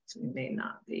 So he may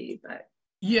not be, but.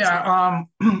 Yeah,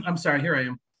 I'm sorry, here I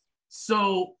am.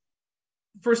 So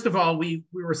first of all, we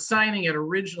were signing it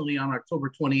originally on October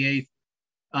 28th.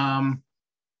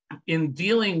 In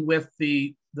dealing with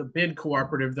the bid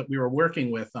cooperative that we were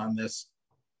working with on this,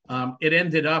 it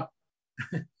ended up,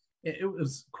 it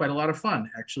was quite a lot of fun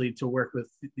actually to work with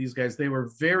these guys. They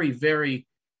were very, very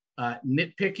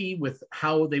nitpicky with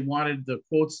how they wanted the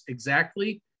quotes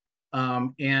exactly.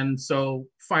 And so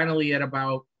finally at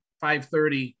about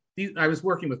 5:30, I was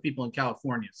working with people in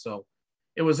California, so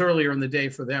it was earlier in the day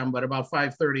for them, but about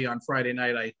 5:30 on Friday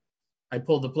night, I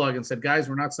pulled the plug and said, guys,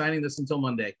 we're not signing this until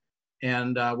Monday,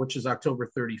 and which is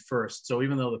October 31st. So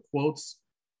even though the quotes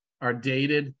are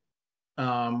dated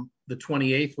the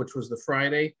 28th, which was the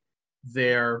Friday,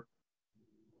 they're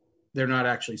not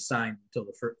actually signed until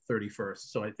the 31st.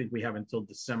 So I think we have until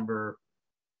December,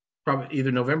 probably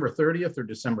either November 30th or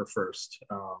December 1st,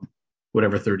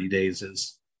 whatever 30 days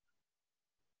is.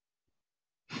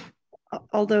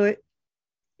 Although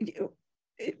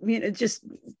it just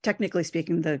technically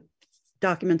speaking, the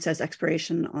document says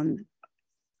expiration on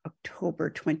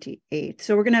October 28th.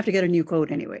 So we're going to have to get a new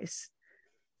quote anyways.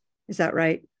 Is that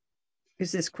right?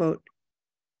 Is this quote?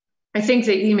 I think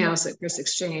the emails that Chris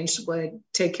exchanged would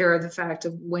take care of the fact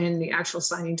of when the actual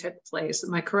signing took place.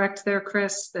 Am I correct there,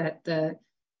 Chris, that the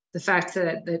fact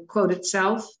that the quote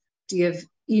itself, do you have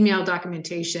email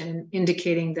documentation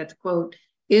indicating that the quote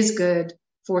is good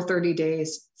for 30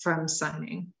 days from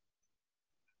signing?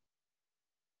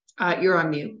 You're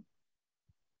on mute.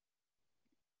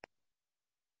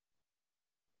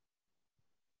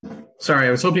 Sorry,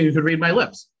 I was hoping you could read my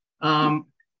lips.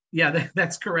 Yeah,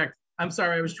 that's correct. I'm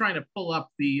sorry, I was trying to pull up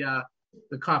the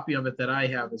copy of it that I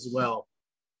have as well,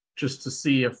 just to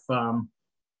see if I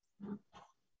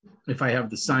have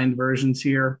the signed versions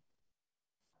here.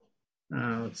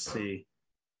 Let's see.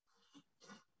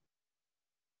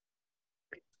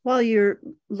 While you're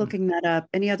looking that up,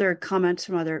 any other comments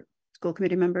from other school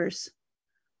committee members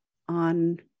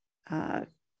on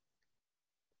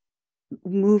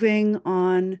moving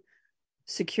on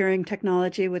securing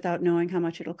technology without knowing how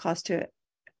much it'll cost to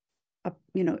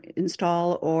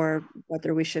install, or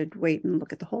whether we should wait and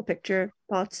look at the whole picture?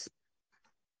 Thoughts?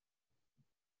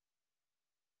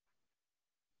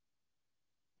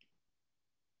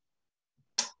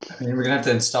 I mean, we're gonna have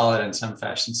to install it in some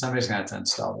fashion. Somebody's gonna have to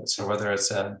install it. So whether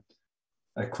it's a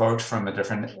quote from a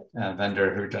different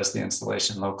vendor who does the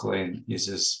installation locally and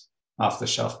uses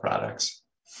off-the-shelf products.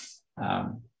 I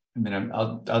mean,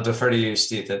 I'll defer to you,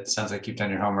 Steve. It sounds like you've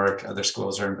done your homework. Other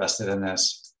schools are invested in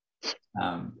this.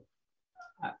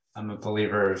 I'm a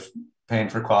believer of paying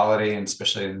for quality, and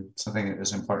especially in something that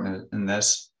is important in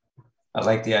this. I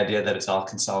like the idea that it's all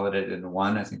consolidated into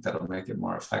one. I think that'll make it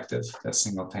more effective, that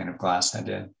single pane of glass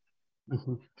idea.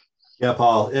 Mm-hmm. Yeah,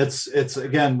 Paul, it's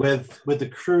again with the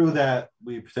crew that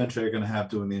we potentially are going to have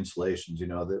doing the installations,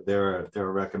 that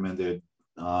they're recommended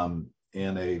and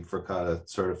a Verkada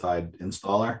certified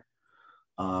installer.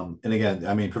 And again,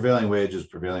 I mean, prevailing wage is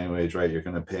prevailing wage, right? You're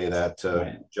going to pay that to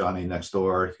Right. Johnny next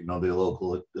door, the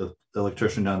local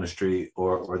electrician down the street,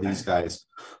 or these guys.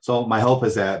 So my hope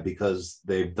is that because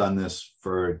they've done this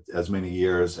for as many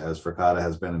years as Verkada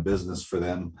has been in business for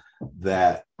them,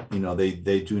 that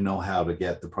they do know how to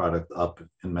get the product up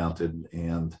and mounted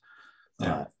and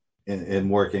and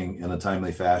working in a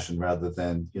timely fashion, rather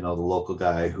than the local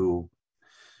guy who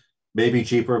may be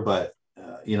cheaper, but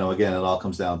again, it all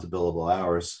comes down to billable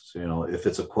hours. So, if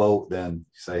it's a quote, then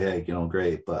you say, hey,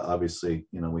 great. But obviously,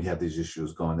 we have these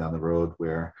issues going down the road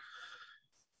where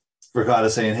Verkada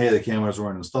saying, hey, the cameras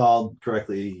weren't installed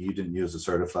correctly. You didn't use a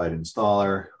certified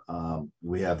installer.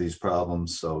 We have these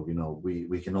problems. So,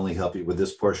 we can only help you with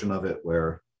this portion of it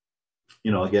where,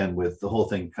 again, with the whole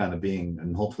thing kind of being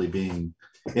and hopefully being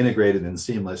integrated and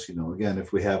seamless, again,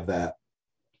 if we have that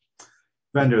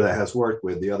vendor that has worked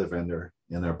with the other vendor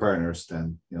and their partners,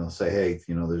 then say, hey,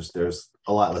 there's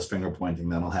a lot less finger pointing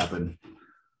that'll happen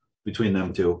between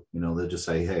them two. They'll just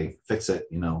say, hey, fix it,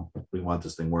 we want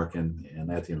this thing working.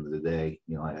 And at the end of the day,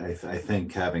 I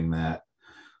think having that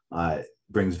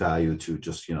brings value to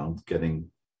just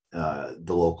getting the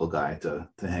local guy to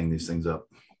hang these things up.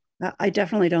 I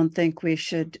definitely don't think we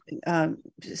should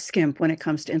skimp when it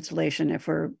comes to installation if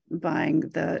we're buying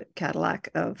the Cadillac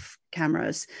of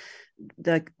cameras.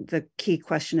 The key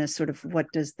question is sort of what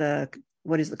is the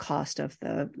cost of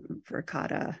the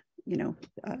Verkada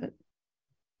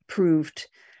approved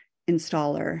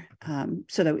installer,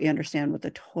 so that we understand what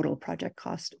the total project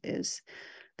cost is.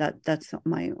 That's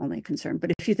my only concern.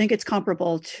 But if you think it's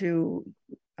comparable to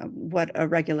what a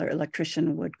regular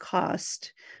electrician would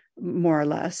cost, more or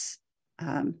less,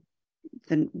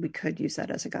 then we could use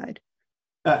that as a guide.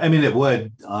 I mean, it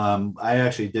would. I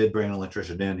actually did bring an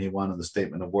electrician in. He wanted the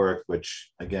statement of work, which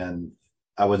again,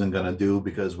 I wasn't going to do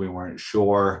because we weren't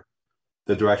sure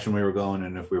the direction we were going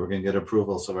and if we were going to get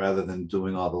approval. So rather than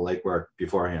doing all the legwork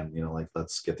beforehand,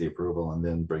 let's get the approval and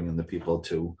then bring in the people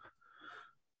to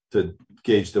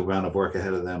gauge the amount of work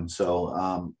ahead of them.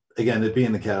 So again, it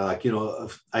being the Cadillac,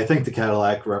 I think the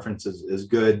Cadillac reference is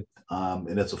good,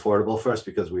 and it's affordable for us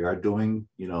because we are doing,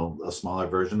 a smaller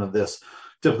version of this.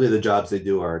 Typically the jobs they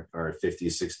do are 50,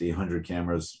 60, 100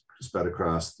 cameras spread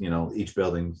across, each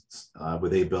building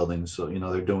with 8 buildings. So,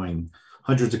 they're doing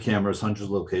hundreds of cameras, hundreds of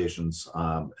locations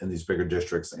in these bigger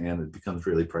districts, and it becomes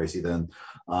really pricey then.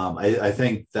 I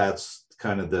think that's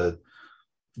kind of the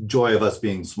joy of us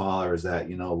being smaller, is that,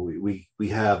 we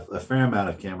have a fair amount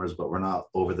of cameras, but we're not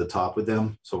over the top with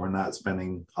them. So we're not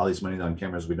spending all these money on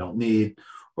cameras we don't need,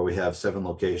 or we have 7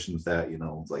 locations that,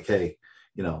 like, hey,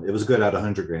 it was good at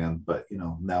 $100,000, but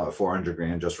now at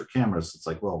 $400,000 just for cameras, it's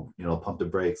like, well, pump the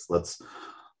brakes. Let's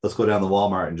go down to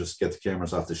Walmart and just get the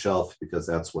cameras off the shelf because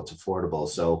that's what's affordable.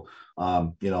 So,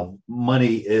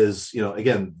 money is,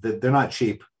 again, they're not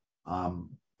cheap,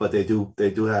 but they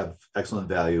do have excellent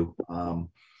value, and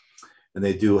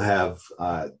they do have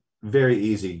very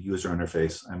easy user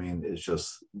interface. I mean, it's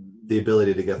just the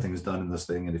ability to get things done in this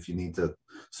thing, and if you need to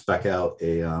spec out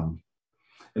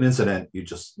an incident, you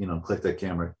just click that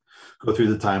camera, go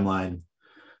through the timeline,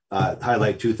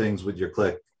 highlight 2 things with your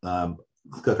click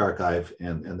archive,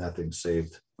 and that thing's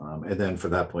saved. And then for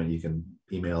that point, you can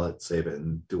email it, save it,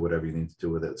 and do whatever you need to do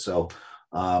with it. So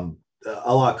a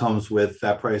lot comes with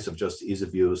that price of just ease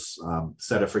of use.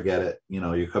 Set it, forget it.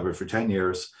 You're covered for 10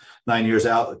 years, 9 years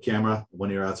out. A camera, one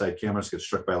of your outside cameras gets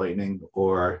struck by lightning,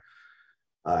 or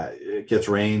it gets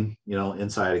rain,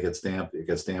 inside it gets damp, it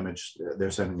gets damaged,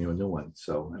 they're sending you a new one.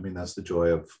 So, I mean, that's the joy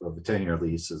of a 10-year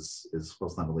lease is well,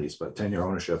 it's not a lease, but 10-year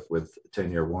ownership with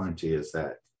 10-year warranty is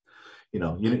that, you're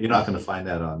not going to find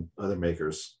that on other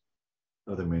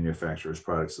manufacturers'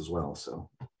 products as well. So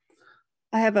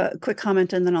I have a quick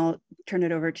comment and then I'll turn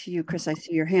it over to you, Chris. I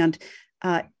see your hand.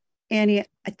 Annie,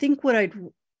 I think what I'd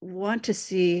want to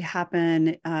see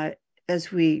happen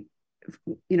as we,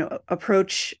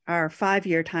 approach our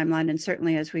 5-year timeline, and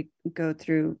certainly as we go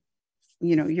through,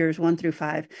 years 1 through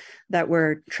 5, that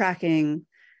we're tracking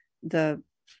the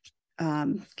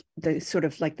sort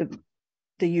of like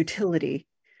the utility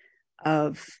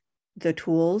of the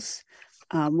tools,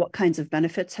 what kinds of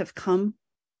benefits have come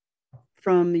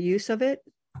from the use of it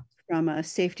from a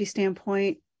safety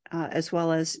standpoint, as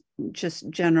well as just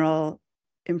general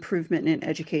improvement in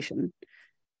education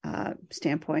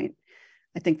standpoint.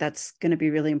 I think that's going to be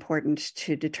really important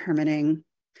to determining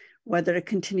whether to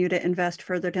continue to invest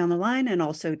further down the line and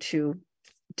also to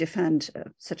defend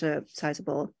such a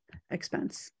sizable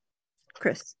expense.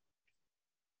 Chris.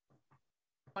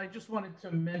 I just wanted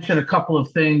to mention a couple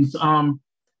of things.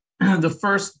 The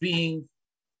first being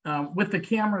with the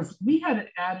cameras, we had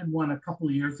added one a couple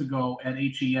of years ago at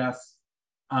HES,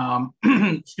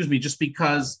 excuse me, just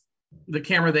because the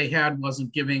camera they had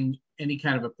wasn't giving any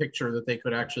kind of a picture that they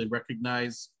could actually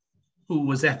recognize who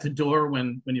was at the door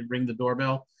when you ring the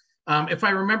doorbell. If I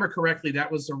remember correctly,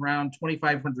 that was around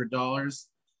 $2,500.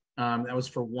 That was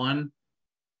for one.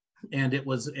 And it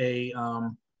was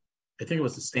I think it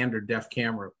was a standard def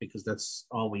camera because that's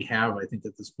all we have, I think,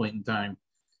 at this point in time.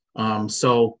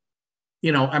 So,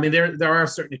 I mean, there are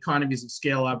certain economies of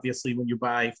scale, obviously, when you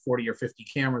buy 40 or 50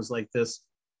 cameras like this.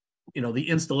 The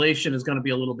installation is going to be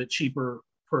a little bit cheaper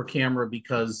per camera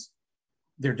because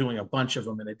they're doing a bunch of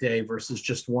them in a day versus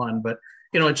just one. But,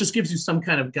 it just gives you some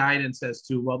kind of guidance as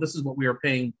to, well, this is what we were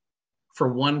paying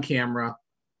for one camera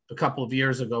a couple of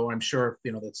years ago. I'm sure,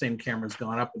 that same camera's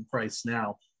gone up in price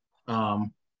now.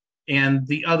 And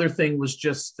the other thing was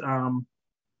just,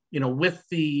 with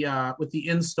the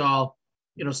install,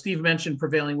 Steve mentioned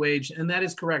prevailing wage, and that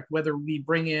is correct. Whether we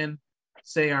bring in,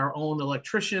 say, our own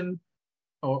electrician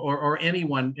or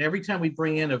anyone, every time we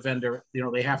bring in a vendor,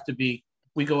 they have to be,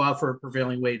 we go out for a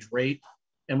prevailing wage rate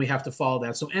and we have to follow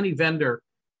that. So any vendor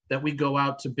that we go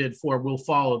out to bid for will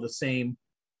follow the same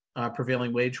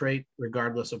prevailing wage rate,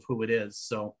 regardless of who it is.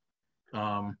 So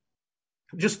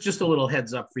just a little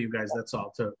heads up for you guys. That's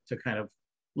all to kind of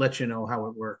let you know how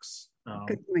it works.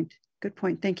 Good point. Good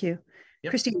point. Thank you.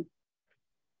 Yep. Christine.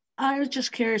 I was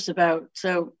just curious about,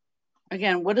 so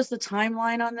again, what is the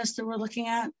timeline on this that we're looking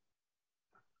at?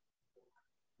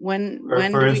 When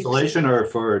for installation or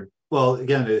for, well,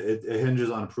 again, it hinges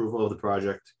on approval of the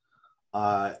project,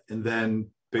 and then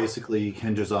basically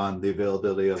hinges on the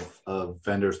availability of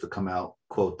vendors to come out,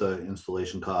 quote the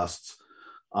installation costs.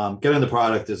 Getting the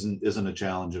product isn't a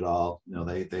challenge at all.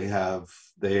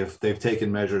 They've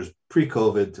taken measures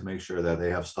pre-COVID to make sure that they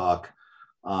have stock,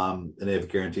 and they have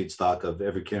guaranteed stock of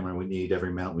every camera we need,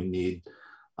 every mount we need.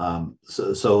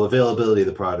 So availability of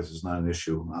the product is not an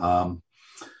issue.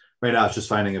 Right now, it's just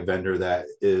finding a vendor that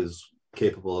is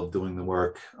capable of doing the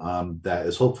work, that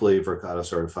is hopefully Verkada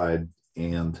certified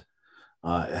and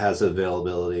has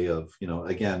availability of,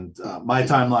 again, my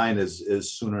timeline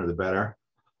is sooner the better,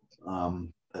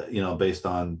 based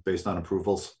on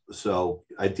approvals. So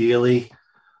ideally,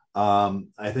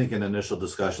 I think in initial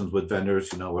discussions with vendors,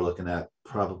 we're looking at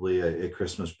probably a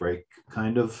Christmas break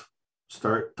kind of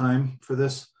start time for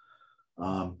this.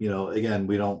 Again,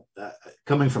 we don't,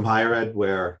 coming from higher ed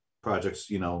where projects,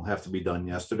 have to be done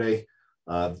yesterday,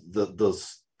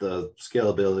 the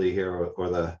scalability here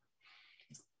or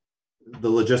the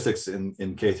logistics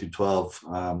in K through 12,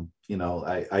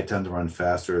 I tend to run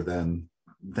faster than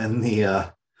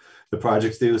the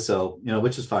projects do. So,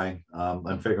 which is fine.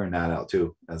 I'm figuring that out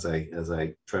too, as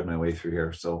I tread my way through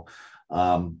here. So,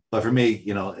 but for me,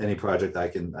 any project I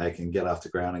can get off the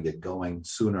ground and get going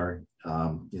sooner.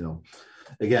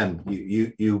 Again,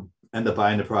 you end up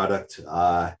buying the product.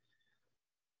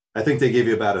 I think they give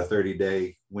you about a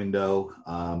 30-day window.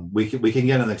 We can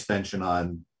get an extension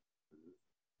on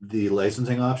the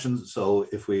licensing options. So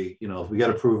if we get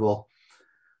approval,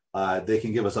 they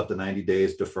can give us up to 90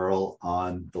 days deferral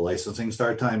on the licensing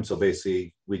start time. So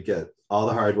basically we get all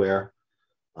the hardware.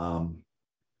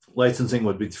 Licensing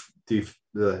would be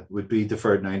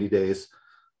deferred 90 days,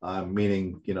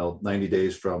 meaning, 90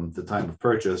 days from the time of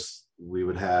purchase, we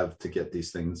would have to get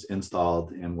these things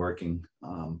installed and working.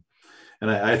 And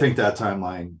I think that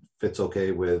timeline fits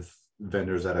okay with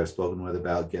vendors that I've spoken with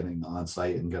about getting on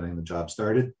site and getting the job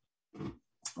started.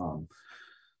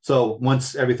 So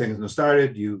once everything's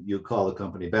started, you call the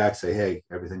company back, say, hey,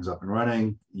 everything's up and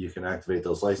running. You can activate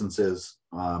those licenses,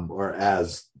 or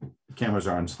as cameras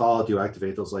are installed, you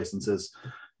activate those licenses.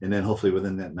 And then hopefully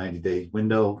within that 90-day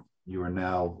window, you are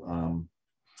now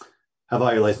have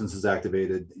all your licenses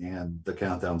activated, and the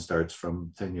countdown starts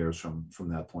from 10 years from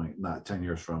that point, not 10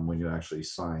 years from when you actually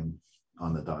sign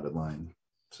on the dotted line.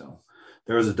 So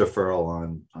there is a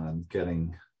deferral on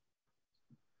getting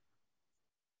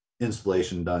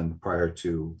installation done prior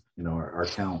to, you know, our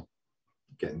count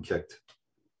getting kicked.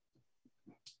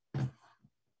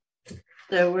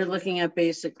 So we're looking at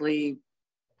basically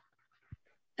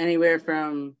anywhere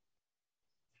from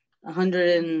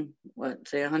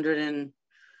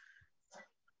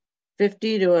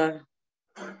 150 to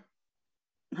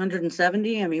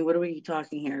 170. I mean, what are we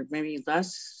talking here? Maybe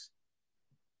less?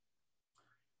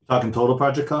 Talking total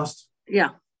project cost? Yeah.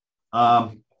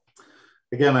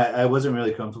 Again, I wasn't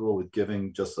really comfortable with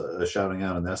giving just a shouting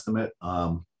out an estimate,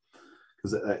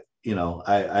 because you know,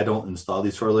 I don't install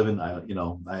these for a living.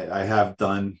 I have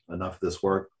done enough of this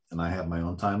work, and I have my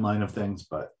own timeline of things,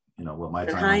 but you know what my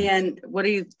timeline. High end, what do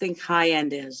you think high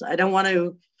end is? I don't want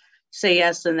to say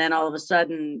yes and then all of a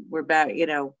sudden we're back, you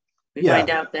know, we find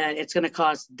out that it's going to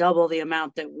cost double the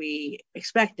amount that we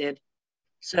expected.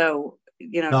 So,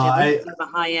 you know, no, a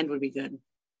high end would be good.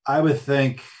 I would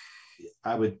think,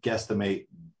 I would guesstimate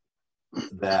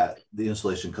that the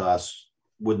installation costs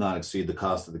would not exceed the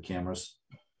cost of the cameras.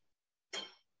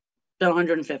 So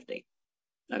 150,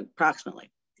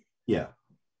 approximately. Yeah.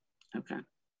 Okay.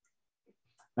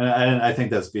 And I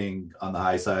think that's being on the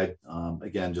high side.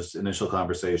 Again, just initial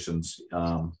conversations.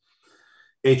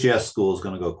 HES school is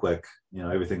going to go quick. You know,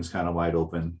 everything's kind of wide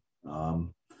open.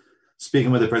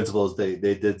 Speaking with the principals, they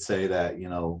did say that, you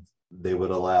know, they would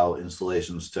allow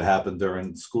installations to happen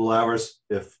during school hours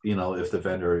if, you know, if the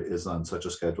vendor is on such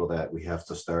a schedule that we have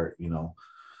to start, you know,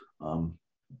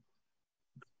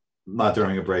 not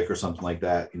during a break or something like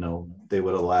that. You know, they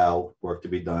would allow work to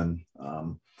be done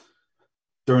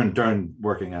during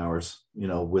working hours, you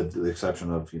know, with the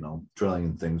exception of, you know, drilling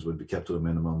and things would be kept to a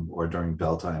minimum, or during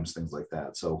bell times, things like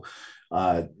that. So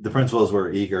the principals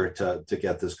were eager to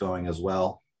get this going as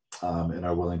well, and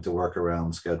are willing to work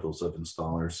around schedules of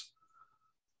installers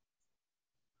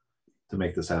to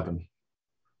make this happen.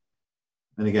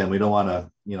 And again, we don't want to,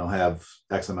 you know, have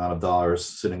X amount of dollars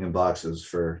sitting in boxes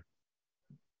for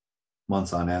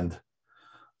months on end,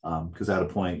 because at a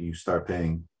point you start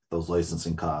paying those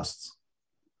licensing costs.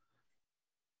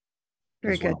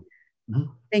 Very good. Well.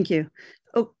 Mm-hmm. Thank you.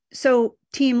 Oh, so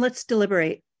team, let's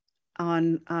deliberate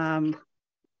on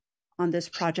this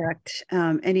project.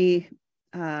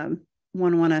 Anyone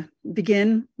want to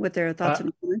begin with their thoughts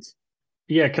and comments?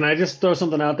 Yeah, can I just throw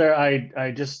something out there?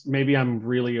 I just, maybe I'm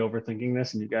really overthinking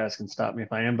this, and you guys can stop me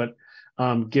if I am, but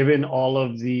given all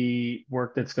of the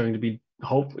work that's going to be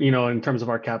you know, in terms of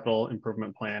our capital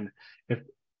improvement plan, if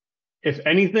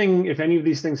any of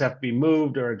these things have to be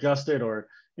moved or adjusted, or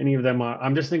any of them are,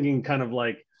 I'm just thinking kind of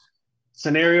like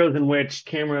scenarios in which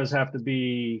cameras have to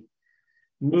be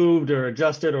moved or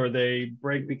adjusted, or they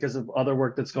break because of other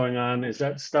work that's going on. Is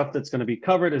that stuff that's going to be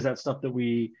covered? Is that stuff that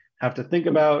we have to think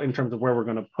about in terms of where we're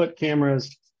going to put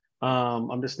cameras?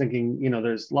 I'm just thinking, you know,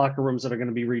 there's locker rooms that are going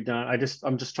to be redone.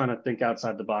 I'm just trying to think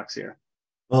outside the box here.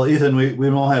 Well, Ethan, we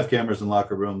won't have cameras in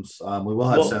locker rooms. We will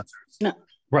have sensors. No.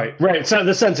 Right. So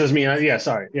the sensors mean, yeah,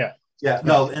 sorry. Yeah. Yeah,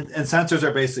 no, and sensors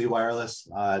are basically wireless.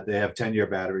 They have 10-year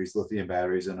batteries, lithium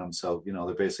batteries in them. So, you know,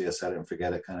 they're basically a set it and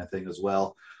forget it kind of thing as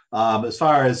well. As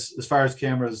far as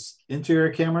cameras,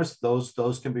 interior cameras,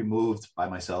 those can be moved by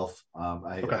myself.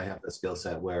 I have that skill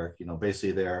set where, you know,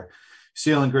 basically they're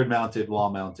ceiling grid mounted, wall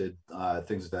mounted,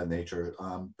 things of that nature.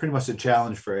 Pretty much the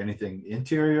challenge for anything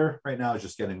interior right now is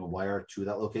just getting a wire to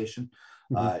that location.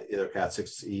 Either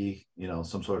Cat6e, you know,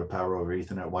 some sort of power over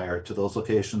Ethernet wire to those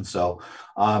locations. So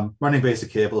running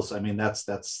basic cables, I mean, that's,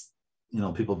 you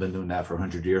know, people have been doing that for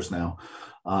 100 years now.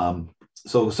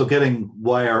 So getting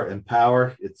wire and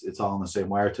power, it's all on the same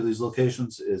wire to these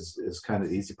locations is kind of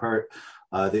the easy part.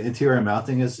 The interior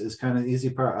mounting is kind of the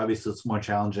easy part. Obviously, it's more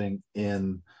challenging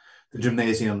in the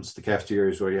gymnasiums, the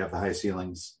cafeterias where you have the high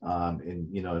ceilings, and,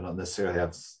 you know, you don't necessarily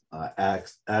have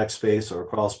attic space or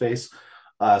crawl space.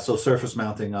 So surface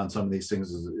mounting on some of these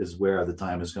things is where the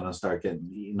time is going to start getting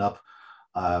eaten up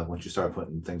once you start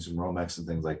putting things in Romex and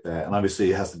things like that. And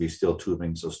obviously it has to be steel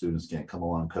tubing so students can't come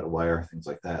along, cut a wire, things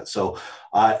like that. So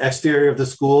exterior of the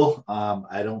school,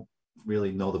 I don't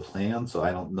really know the plan. So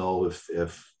I don't know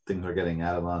if things are getting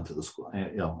added on to the school.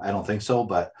 You know, I don't think so,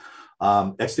 but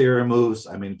exterior moves,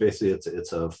 I mean, basically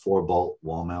it's a 4-bolt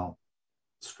wall mount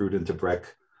screwed into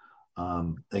brick.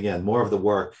 Again, more of the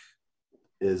work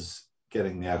is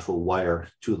getting the actual wire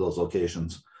to those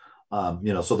locations.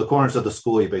 You know, so the corners of the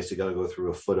school, you basically got to go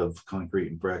through a foot of concrete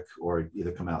and brick, or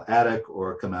either come out attic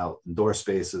or come out indoor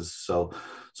spaces. So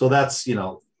that's, you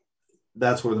know,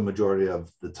 that's where the majority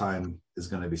of the time is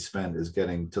going to be spent, is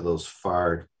getting to those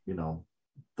far,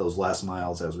 those last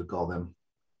miles, as we call them.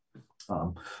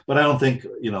 But I don't think,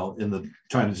 in the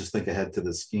trying to just think ahead to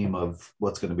the scheme of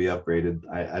what's going to be upgraded,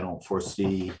 I don't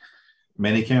foresee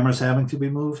many cameras having to be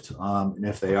moved. And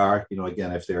if they are,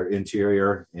 again, if they're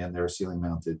interior and they're ceiling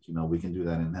mounted, we can do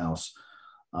that in-house.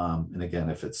 And again,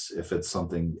 if it's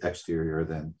something exterior,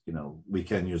 then, we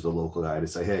can use the local guy to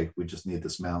say, hey, we just need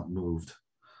this mount moved.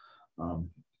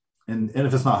 And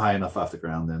if it's not high enough off the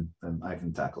ground, then I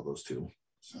can tackle those too.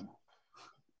 So.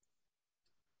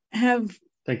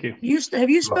 Thank you. Have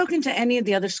you spoken to any of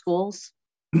the other schools?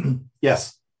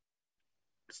 Yes.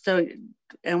 So,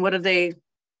 and what are they?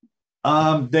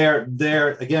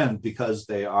 They're again, because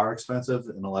they are expensive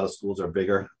and a lot of schools are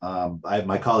bigger.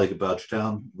 My colleague at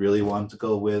Belchertown really wanted to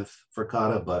go with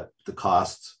Verkada, but the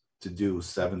cost to do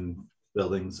 7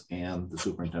 buildings and the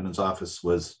superintendent's office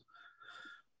was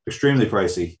extremely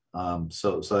pricey.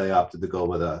 So they opted to go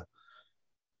with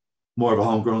more of a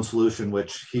homegrown solution,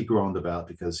 which he groaned about,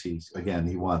 because he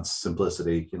wants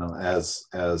simplicity,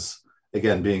 as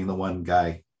again, being the one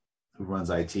guy who runs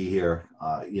IT here,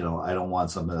 I don't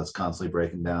want something that's constantly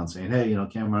breaking down saying, hey,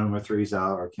 camera number 3 is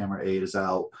out or camera 8 is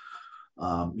out.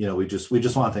 We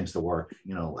just want things to work,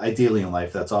 ideally in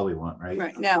life, that's all we want.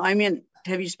 Right. Now,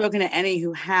 have you spoken to any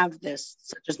who have this,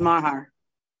 such as Mahar?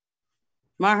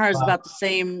 Mahar is about the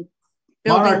same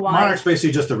building. Monarch's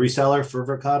basically just a reseller for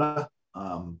Verkada.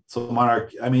 So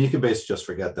Monarch, you can basically just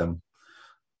forget them.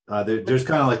 There's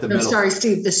kind of like the middle. Sorry,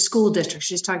 Steve, the school district.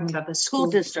 She's talking about the school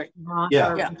district.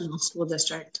 Yeah. School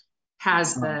district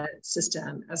has the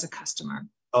system as a customer.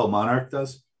 Oh, Monarch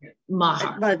does?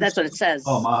 Mahar. But that's what it says.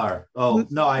 Oh, Mahar. Oh,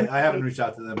 no, I haven't reached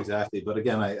out to them exactly. But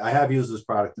again, I have used this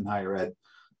product in higher ed.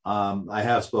 I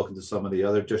have spoken to some of the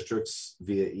other districts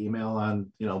via email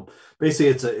on, basically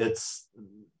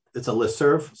it's a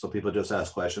listserv. So people just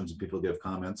ask questions and people give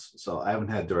comments. So I haven't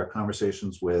had direct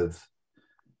conversations with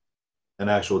an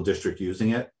actual district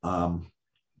using it.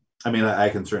 I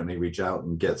can certainly reach out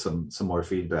and get some more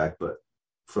feedback, but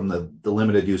from the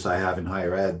limited use I have in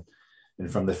higher ed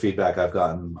and from the feedback I've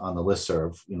gotten on the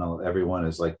listserv, everyone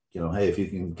is like, hey, if you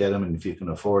can get them and if you can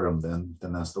afford them,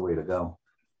 then that's the way to go.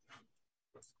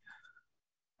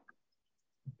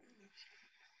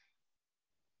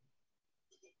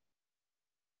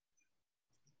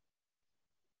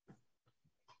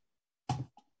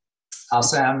 I'll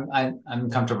say I'm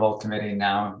comfortable committing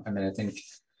now. I think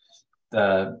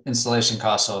the installation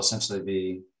costs will essentially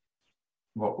be,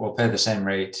 we'll pay the same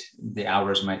rate. The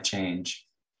hours might change.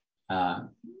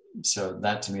 So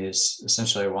that to me is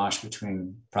essentially a wash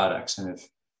between products. And if,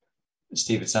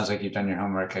 Steve, it sounds like you've done your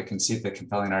homework, I can see the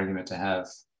compelling argument to have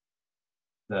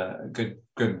the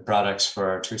good products for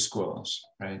our 2 schools,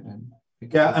 right? And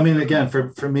yeah, again,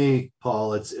 for me,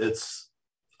 Paul, it's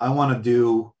I want to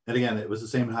do, and again, it was the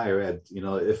same in higher ed,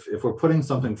 if we're putting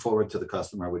something forward to the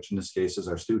customer, which in this case is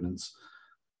our students,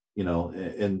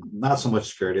 and not so much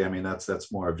security.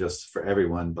 That's more of just for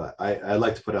everyone, but I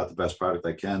like to put out the best product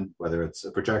I can, whether it's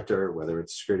a projector, whether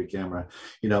it's a security camera,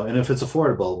 and if it's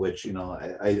affordable, which,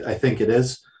 I think it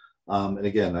is. And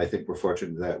again, I think we're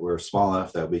fortunate that we're small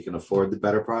enough that we can afford the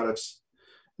better products,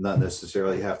 not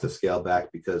necessarily have to scale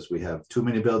back because we have too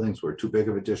many buildings, we're too big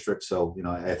of a district. So,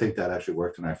 I think that actually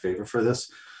worked in our favor for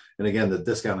this. And again, the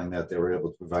discounting that they were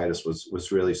able to provide us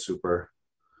was really super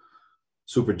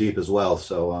deep as well.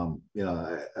 So,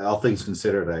 all things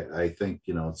considered, I think,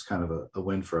 it's kind of a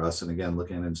win for us. And again,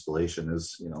 looking at installation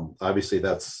is, obviously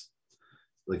that's,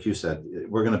 like you said,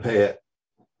 we're going to pay it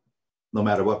no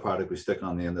matter what product we stick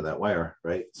on the end of that wire,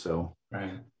 right? So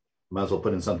right. Might as well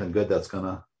put in something good that's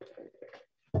gonna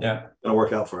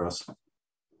work out for us.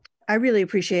 I really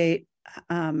appreciate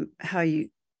how you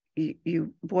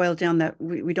boil down that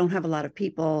we don't have a lot of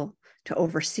people to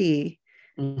oversee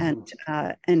and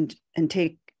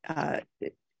take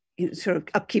sort of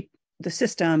upkeep the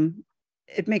system.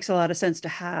 It makes a lot of sense to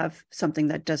have something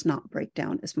that does not break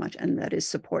down as much and that is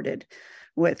supported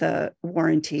with a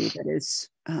warranty that is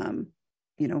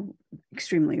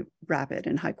extremely rapid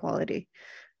and high quality.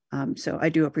 So I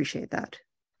do appreciate that.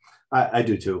 I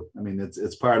do too.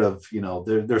 It's part of,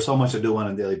 there's so much to do on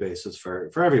a daily basis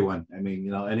for everyone.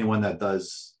 Anyone that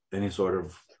does any sort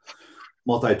of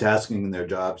multitasking in their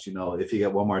jobs, if you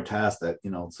get one more task that,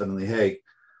 suddenly, hey,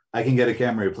 I can get a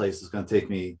camera replaced. It's going to take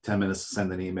me 10 minutes to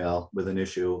send an email with an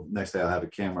issue. Next day I'll have a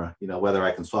camera, whether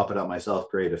I can swap it out myself,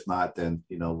 great. If not, then,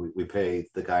 we pay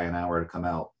the guy an hour to come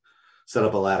out, set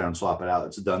up a ladder and swap it out.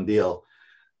 It's a done deal.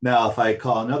 Now, if I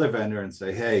call another vendor and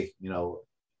say, hey,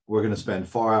 we're going to spend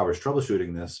 4 hours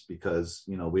troubleshooting this because,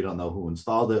 you know, we don't know who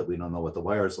installed it. We don't know what the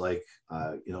wire's like,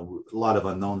 you know, a lot of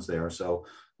unknowns there. So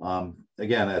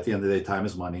again, at the end of the day, time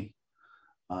is money.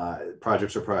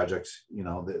 Projects are projects, you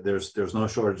know, there's no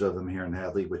shortage of them here in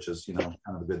Hadley, which is, you know,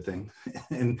 kind of a good thing.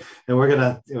 and we're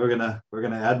gonna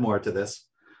add more to this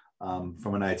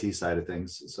from an IT side of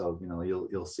things. So, you know,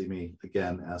 you'll see me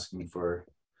again asking for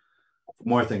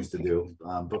more things to do.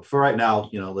 But for right now,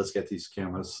 you know, let's get these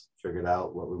cameras figured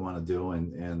out, what we want to do,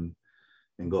 and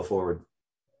go forward.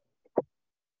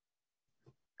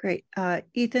 Great.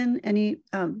 Ethan, any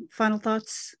final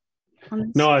thoughts on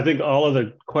this? No, I think all of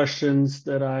the questions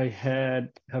that I had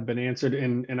have been answered,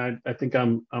 and I think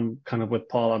I'm kind of with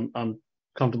Paul. I'm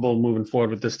comfortable moving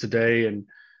forward with this today, and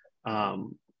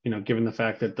you know, given the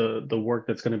fact that the work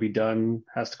that's going to be done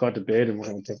has to go out to bid, and we're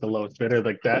going to take the lowest bidder,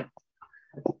 like that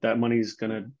money's going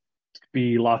to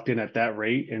be locked in at that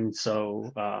rate. And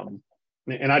so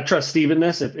and I trust Steve in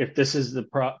this. If this is the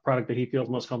product that he feels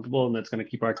most comfortable and that's going to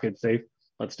keep our kids safe,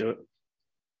 let's do it.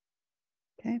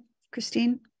 Okay,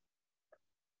 Christine.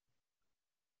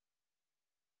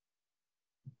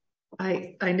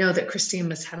 I know that Christine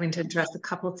was having to address a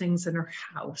couple of things in her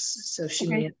house, so she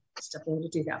may step in to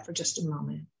do that for just a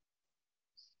moment.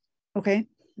 Okay.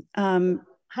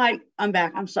 Hi, I'm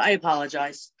back. I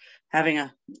apologize. Having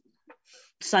a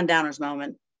sundowners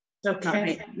moment.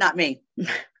 Okay. Not me.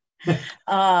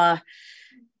 No,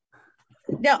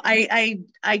 I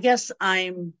guess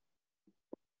I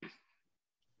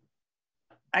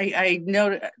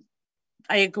know,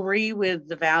 I agree with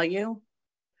the value.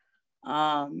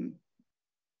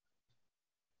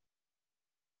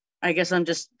 I guess I'm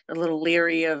just a little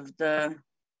leery of the,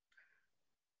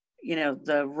 you know,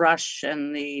 the rush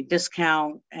and the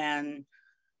discount and,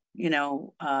 you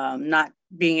know, not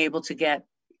being able to get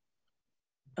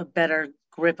a better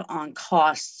grip on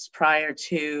costs prior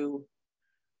to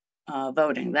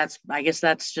voting. I guess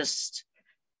that's just,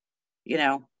 you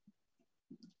know,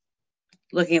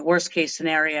 looking at worst case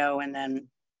scenario and then,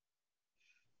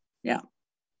 yeah.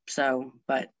 So,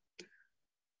 but.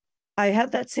 I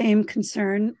had that same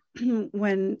concern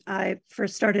when I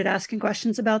first started asking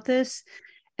questions about this.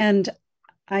 And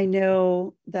I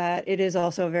know that it is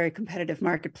also a very competitive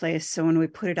marketplace. So when we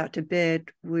put it out to bid,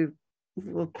 we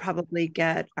will probably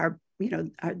get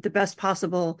the best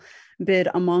possible bid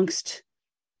amongst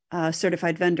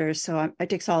certified vendors. So I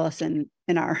take solace in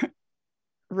our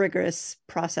rigorous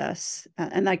process.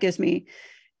 And that gives me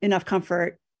enough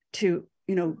comfort to,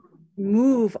 you know,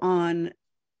 move on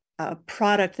a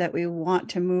product that we want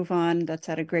to move on that's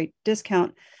at a great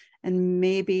discount, and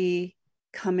maybe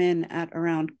come in at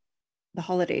around the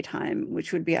holiday time,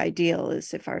 which would be ideal,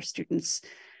 is if our students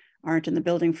aren't in the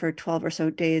building for 12 or so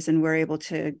days and we're able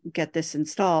to get this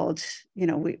installed. You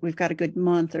know, we've got a good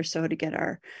month or so to get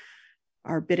our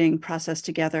bidding process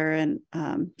together. And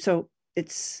so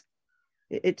it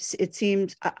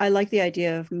seems, I like the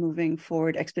idea of moving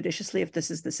forward expeditiously if this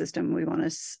is the system we want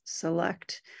to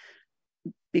select,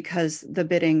 because the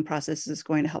bidding process is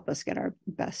going to help us get our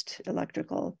best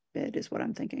electrical bid, is what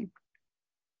I'm thinking.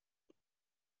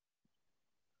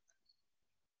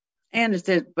 And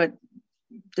but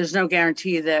there's no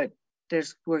guarantee that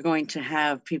we're going to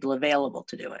have people available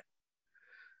to do it.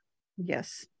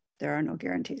 Yes, there are no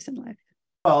guarantees in life.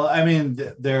 Well, I mean,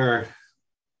 it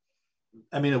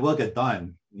will get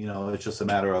done. You know, it's just a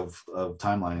matter of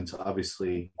timelines.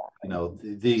 Obviously, you know,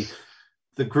 the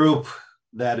group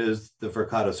that is the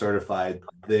Verkada certified,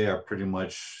 they are pretty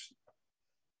much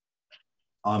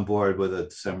on board with a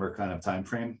December kind of time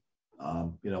frame.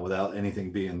 You know, without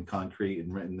anything being concrete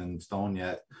and written in stone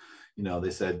yet. You know,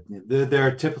 they said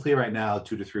they're typically right now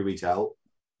 2 to 3 weeks out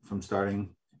from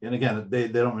starting. And again, they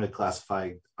don't really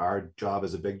classify our job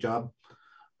as a big job.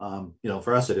 You know,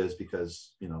 for us it is,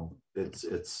 because, you know, it's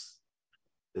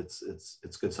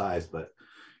good size. But,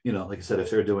 you know, like I said, if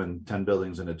they're doing 10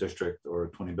 buildings in a district or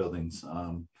 20 buildings,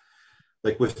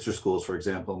 like Worcester Schools, for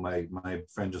example, my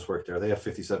friend just worked there. They have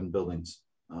 57 buildings.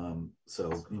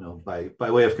 So, you know,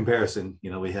 by way of comparison,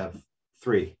 you know, we have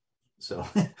 3. So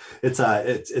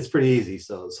it's pretty easy.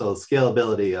 So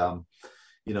scalability,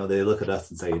 you know, they look at us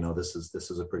and say, you know, this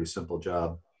is a pretty simple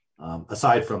job,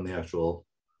 aside from the actual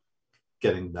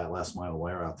getting that last mile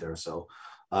wire out there. So,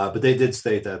 but they did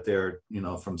state that they're, you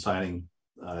know, from signing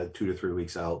 2 to 3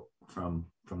 weeks out from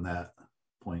that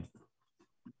point.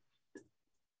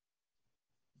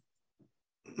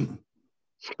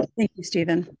 Thank you,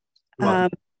 Stephen.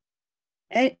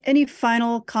 Any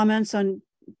final comments on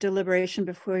deliberation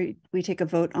before we take a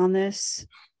vote on this?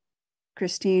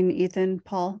 Christine, Ethan,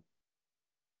 Paul?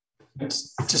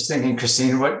 Just thinking,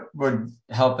 Christine, what would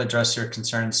help address your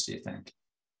concerns, do you think?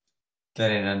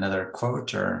 getting another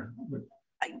quote, or?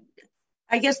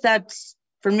 I guess that's,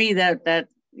 for me, that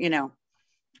you know,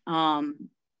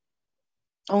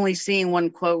 only seeing one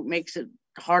quote makes it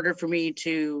harder for me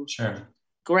to Sure.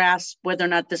 grasp whether or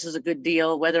not this is a good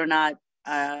deal, whether or not,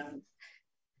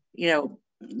 you know,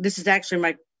 this is actually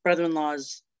my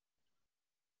brother-in-law's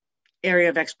area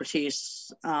of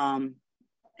expertise.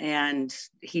 And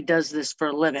he does this for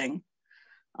a living.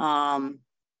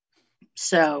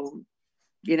 So,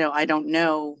 you know, I don't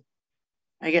know.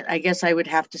 I guess I would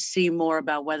have to see more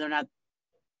about whether or not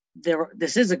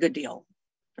this is a good deal,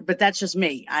 but that's just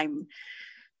me. I'm,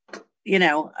 you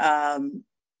know,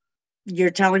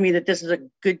 you're telling me that this is a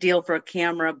good deal for a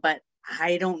camera, but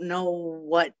I don't know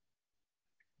what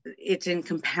it's in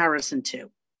comparison to.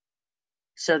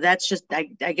 So that's just,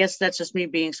 I guess that's just me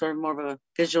being sort of more of a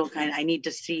visual kind. I need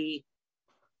to see,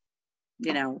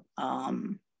 you know,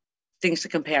 things to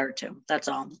compare it to. That's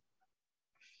all.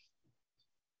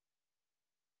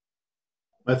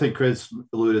 I think Chris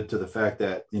alluded to the fact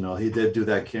that, you know, he did do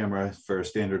that camera for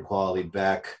standard quality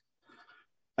back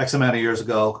X amount of years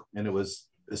ago, and it was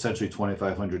essentially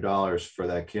 $2,500 for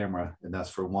that camera, and that's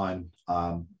for one.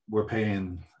 We're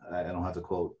paying, I don't have the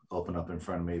quote open up in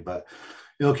front of me, but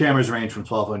you know, cameras range from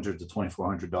 $1,200 to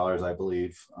 $2,400, I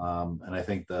believe, and I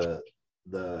think the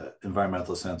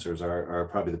environmental sensors are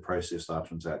probably the priciest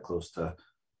options at close to,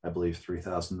 I believe,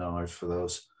 $3,000 for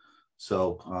those.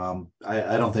 So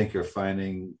I don't think you're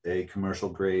finding a commercial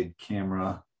grade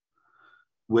camera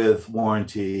with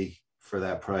warranty for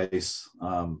that price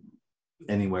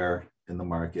anywhere in the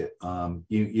market.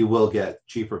 You will get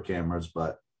cheaper cameras,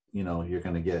 but you know, you're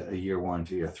going to get a year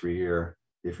warranty, a 3-year,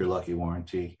 if you're lucky,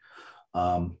 warranty.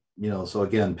 You know, so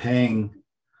again, paying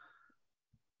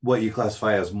what you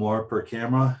classify as more per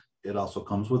camera, it also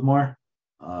comes with more.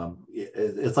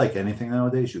 It's like anything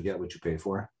nowadays, you get what you pay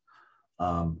for.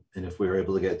 And if we were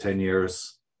able to get 10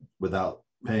 years without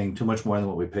paying too much more than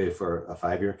what we pay for a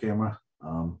 5-year camera,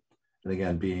 and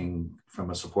again, being from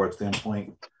a support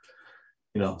standpoint,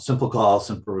 you know, simple call,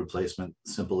 simple replacement,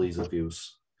 simple ease of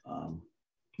use.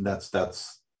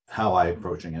 That's how I'm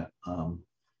approaching it. And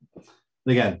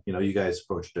again, you know, you guys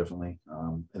approach it differently.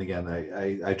 And again,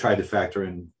 I tried to factor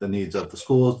in the needs of the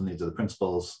schools, the needs of the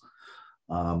principals.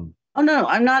 Oh no,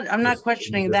 I'm not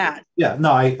questioning that. Yeah,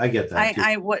 no, I get that.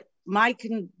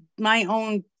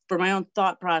 For my own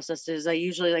thought processes, I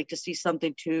usually like to see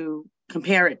something to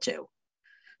compare it to.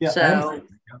 Yeah, so,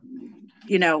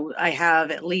 you know, I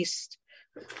have at least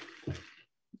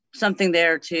something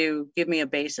there to give me a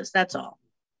basis. That's all.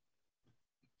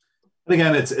 But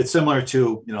again, it's similar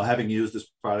to, you know, having used this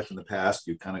product in the past,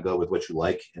 you kind of go with what you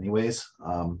like anyways,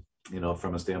 you know,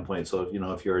 from a standpoint. So, you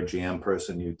know, if you're a GM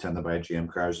person, you tend to buy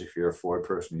GM cars. If you're a Ford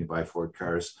person, you buy Ford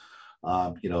cars.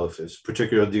 You know, if it's a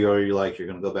particular dealer you like, you're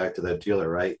going to go back to that dealer,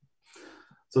 right?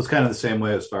 So it's kind of the same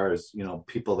way as far as, you know,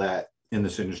 people that in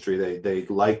this industry,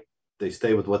 they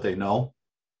stay with what they know.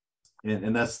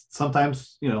 And that's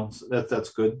sometimes, you know,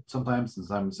 that's good sometimes, and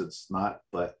sometimes it's not.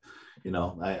 But, you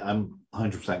know, I'm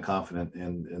 100% confident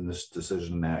in this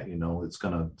decision that, you know, it's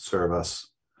going to serve us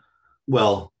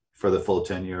well for the full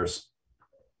 10 years.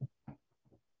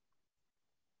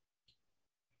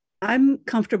 I'm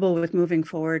comfortable with moving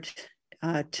forward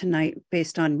tonight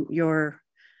based on your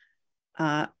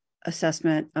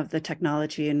assessment of the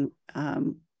technology and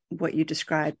what you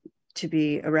described to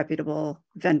be a reputable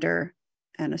vendor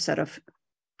and a set of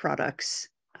products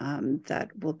that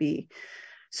will be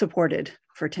supported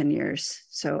for 10 years.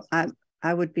 So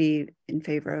I would be in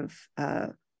favor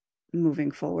of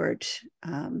moving forward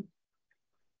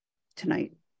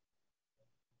tonight.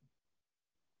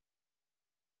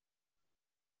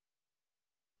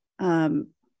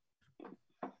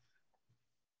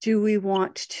 Do we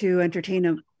want to entertain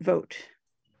a vote?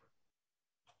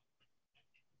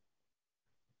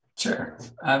 Sure.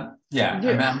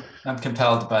 Yeah. I'm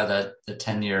compelled by the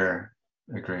 10-year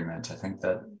agreement. I think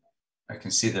that I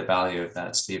can see the value of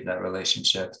that, Steve, that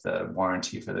relationship, the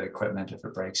warranty for the equipment if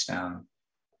it breaks down.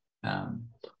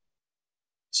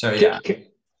 So yeah.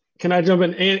 Can I jump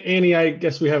in? Annie, I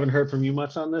guess we haven't heard from you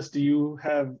much on this. Do you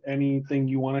have anything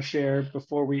you want to share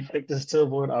before we take this to the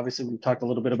board? Obviously, we've talked a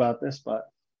little bit about this, but.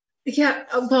 Yeah,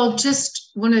 well,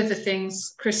 just one of the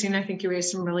things, Christine, I think you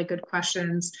raised some really good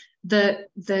questions. The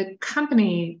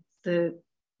company, the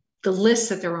list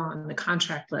that they're on, the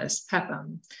contract list,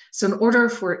 PEPM. So in order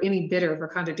for any bidder of a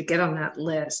contract to get on that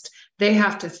list, they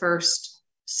have to first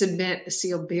submit a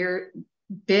sealed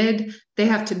bid. They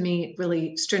have to meet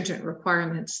really stringent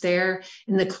requirements there.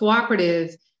 And the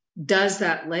cooperative does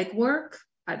that legwork.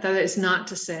 That is not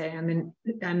to say I'm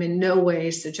in no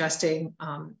way suggesting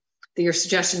that your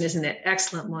suggestion isn't an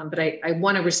excellent one, but I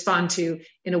want to respond to,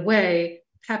 in a way,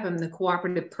 PEPM, the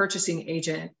cooperative purchasing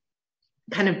agent,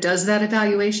 kind of does that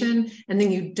evaluation, and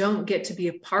then you don't get to be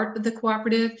a part of the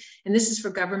cooperative. And this is for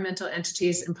governmental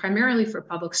entities and primarily for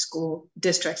public school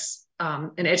districts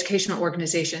and educational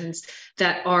organizations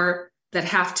that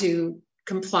have to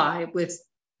comply with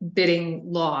bidding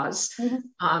laws.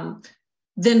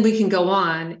 Then we can go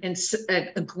on, and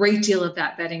a great deal of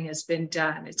that vetting has been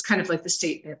done. It's kind of like the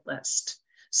state bid list.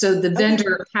 So the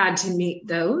vendor had to meet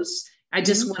those. I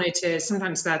just wanted to,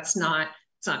 sometimes it's not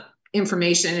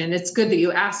information, and it's good that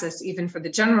you asked this, even for the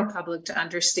general public to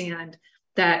understand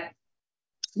that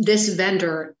this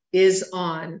vendor is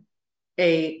on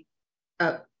has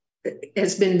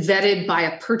been vetted by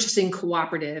a purchasing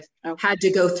cooperative, had to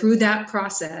go through that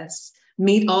process,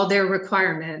 meet all their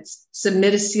requirements,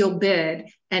 submit a sealed bid,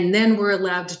 and then we're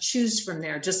allowed to choose from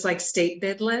there, just like state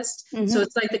bid list. So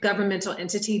it's like the governmental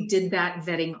entity did that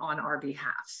vetting on our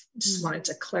behalf. Just wanted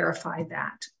to clarify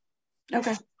that.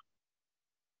 Okay.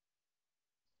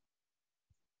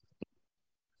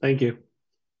 Thank you.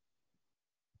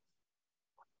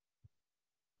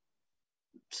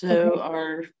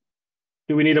 So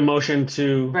do we need a motion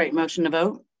to motion to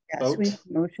vote? Yes, we have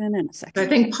a motion and a second. I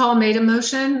think Paul made a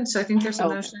motion, so I think there's a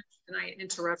motion, and I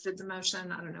interrupted the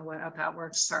motion. I don't know how that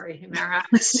works. Sorry, Mara.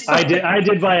 I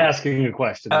did by asking a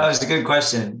question. That was a good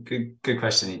question. Good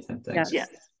question, Ethan. Thanks. Yes.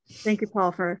 Thank you,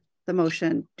 Paul, for the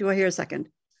motion. Do I hear a second?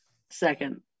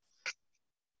 Second.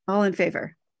 All in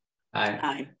favor?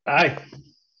 Aye. Aye.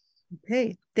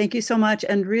 Okay, thank you so much,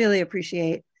 and really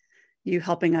appreciate you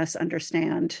helping us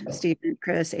understand, Stephen,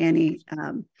 Chris, Annie,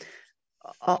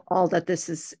 all that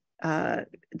this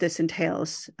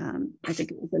entails. I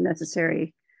think it was a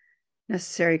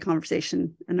necessary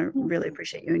conversation, and I really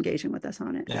appreciate you engaging with us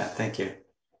on it. Yeah, thank you.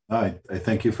 I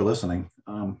thank you for listening.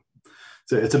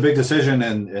 It's a big decision,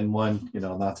 and one,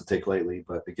 not to take lightly,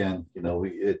 but again,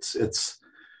 it's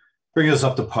bringing us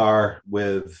up to par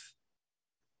with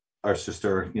our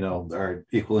sister, our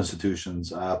equal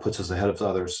institutions, puts us ahead of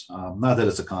others. Not that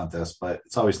it's a contest, but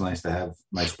it's always nice to have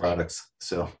nice products.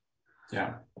 So,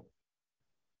 yeah.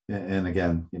 And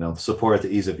again, the support,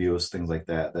 the ease of use, things like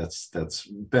that. That's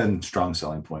been strong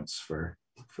selling points for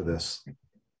this.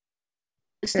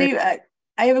 Steve,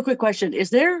 I have a quick question.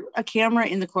 Is there a camera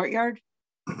in the courtyard?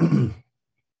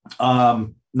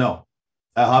 No.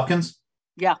 At Hopkins?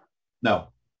 Yeah. No.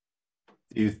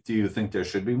 Do you think there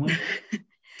should be one?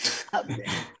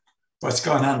 What's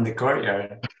going on in the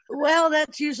courtyard? Well,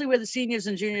 that's usually where the seniors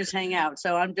and juniors hang out.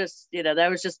 So I'm just, that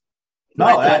was just.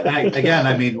 No, again,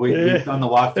 I mean, we've done the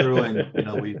walkthrough,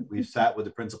 and we've sat with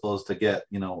the principals to get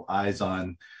eyes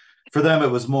on. For them,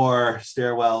 it was more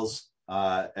stairwells,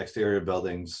 exterior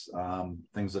buildings,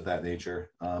 things of that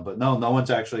nature. But no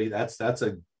one's actually. That's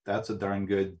a darn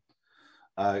good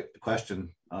question,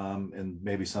 and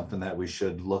maybe something that we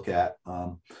should look at.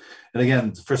 And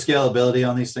again, for scalability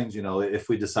on these things, if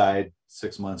we decide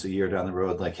 6 months, a year down the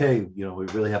road, like, hey, we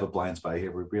really have a blind spot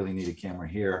here, we really need a camera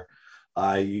here.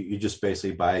 You just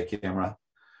basically buy a camera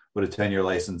with a 10-year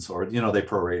license, or they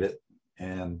prorate it,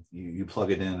 and you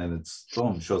plug it in, and it's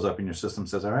boom, shows up in your system,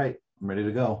 says, all right, I'm ready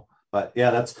to go. But yeah,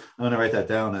 I'm going to write that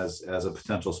down as a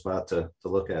potential spot to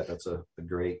look at. That's a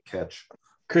great catch.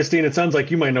 Christine, it sounds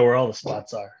like you might know where all the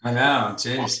spots are. I know,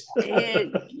 jeez.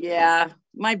 Yeah,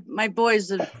 my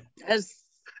boys, as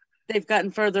they've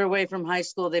gotten further away from high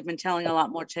school, they've been telling a lot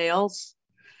more tales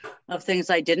of things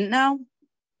I didn't know.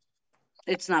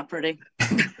 It's not pretty.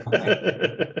 Maybe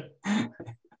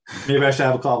I should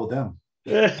have a call with them.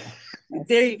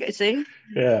 There you go. See?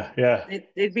 Yeah.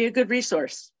 It'd be a good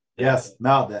resource. Yes.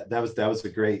 No, that was a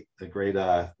great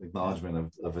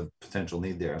acknowledgement of a potential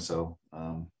need there. So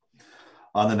on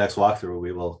the next walkthrough,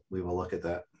 we will look at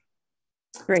that.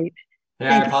 Great.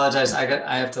 Yeah, I apologize.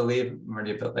 I have to leave. I'm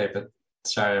already a bit late, but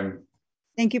sorry.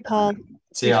 Thank you, Paul.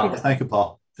 See y'all. Thank you,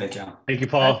 Paul. Thank you. Thank you,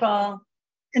 Paul. Bye, Paul.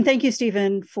 And thank you,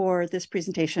 Stephen, for this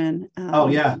presentation. Oh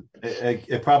yeah,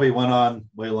 it probably went on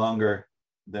way longer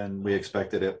than we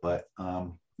expected it, but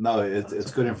no,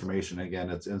 it's good information. Again,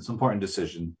 it's an important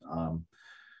decision, and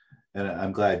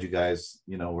I'm glad you guys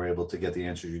were able to get the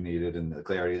answers you needed and the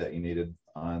clarity that you needed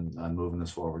on moving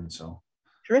this forward. So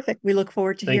terrific. We look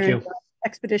forward to hearing about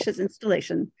expeditious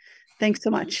installation. Thanks so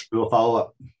much. We will follow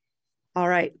up. All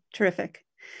right, terrific.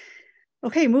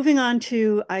 Okay, moving on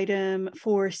to item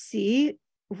 4C.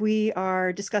 We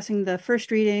are discussing the first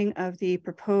reading of the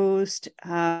proposed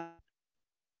SRO,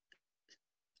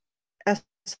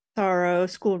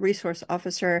 School Resource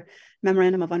Officer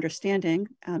Memorandum of Understanding.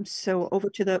 So over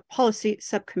to the Policy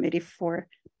Subcommittee for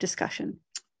discussion.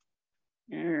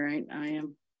 All right, I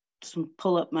am just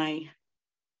pull up my.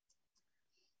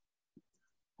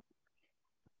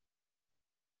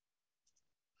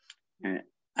 All right.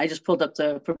 I just pulled up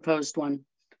the proposed one.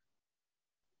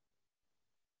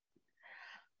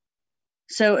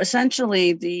 So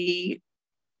essentially the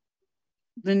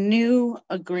new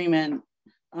agreement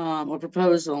or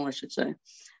proposal, I should say,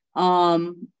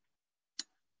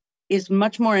 is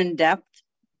much more in depth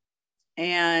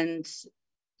and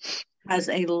has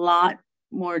a lot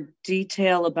more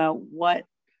detail about what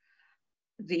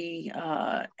the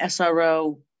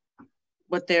SRO,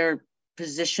 what their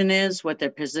position is, what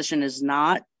their position is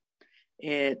not.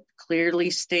 It clearly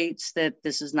states that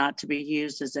this is not to be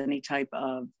used as any type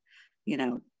of, you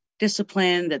know,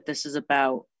 discipline, that this is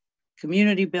about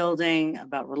community building,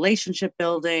 about relationship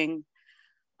building.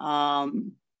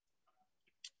 Just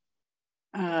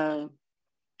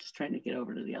trying to get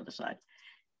over to the other side.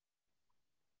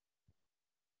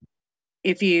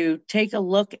 If you take a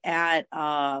look at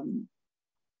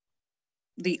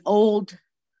the old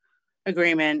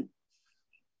agreement,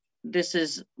 this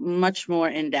is much more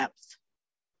in depth.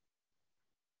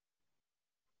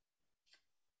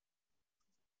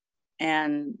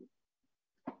 And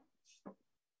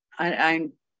I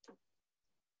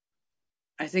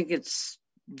think it's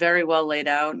very well laid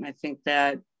out, and I think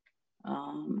that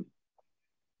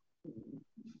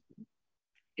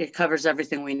it covers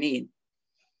everything we need.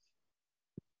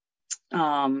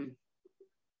 I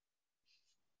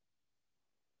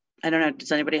don't know,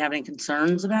 does anybody have any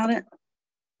concerns about it?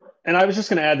 And I was just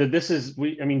going to add that this is,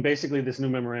 I mean, basically this new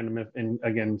memorandum, and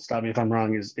again, stop me if I'm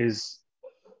wrong, is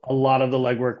a lot of the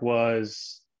legwork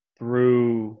was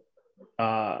through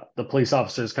the police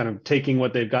officers kind of taking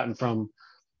what they've gotten from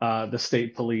the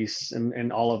state police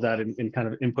and all of that and kind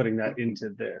of inputting that into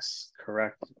this,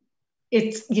 correct?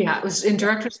 It was in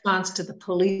direct response to the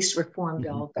police reform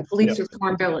bill. The police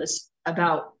reform bill is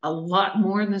about a lot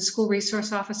more than school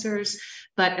resource officers,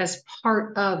 but as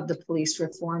part of the police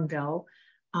reform bill,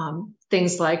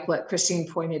 things like what Christine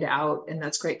pointed out, and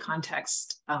that's great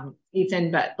context, Ethan,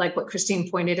 but like what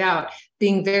Christine pointed out,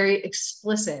 being very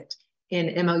explicit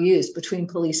in MOUs between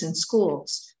police and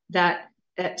schools, that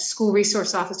school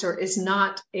resource officer is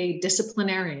not a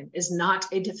disciplinarian, is not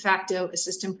a de facto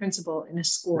assistant principal in a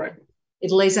school. Right. It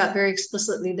lays out very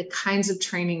explicitly the kinds of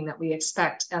training that we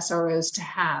expect SROs to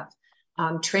have,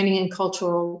 training in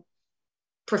cultural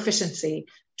proficiency,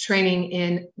 training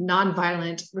in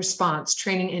nonviolent response,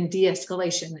 training in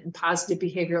de-escalation and positive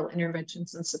behavioral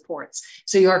interventions and supports.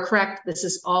 So you are correct, this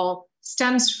is all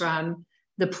stems from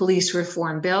the police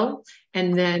reform bill,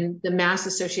 and then the Mass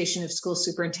Association of School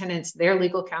Superintendents, their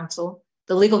legal counsel,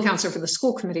 the legal counsel for the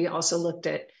school committee also looked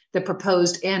at the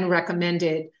proposed and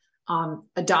recommended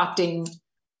adopting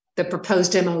the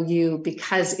proposed MOU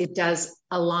because it does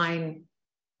align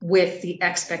with the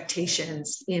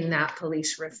expectations in that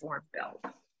police reform bill.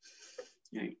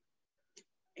 Right.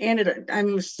 And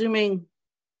I'm assuming,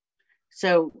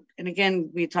 so, and again,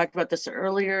 we talked about this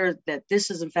earlier, that this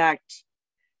is in fact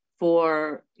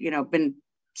for, you know, been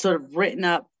sort of written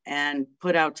up and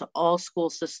put out to all school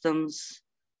systems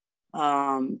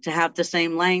to have the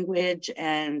same language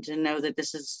and to know that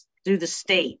this is through the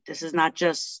state. This is not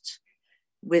just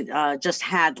with just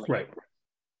Hadley. Right.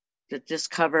 That this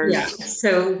covers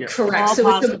correct. All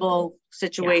possible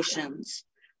situations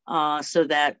so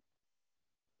that,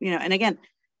 you know, and again,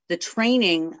 the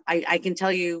training, I can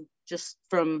tell you just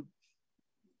from,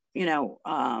 you know,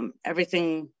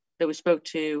 everything that we spoke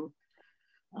to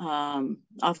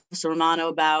Officer Romano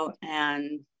about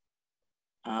and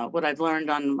what I've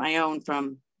learned on my own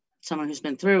from someone who's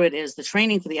been through it is the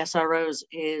training for the SROs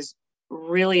is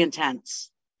really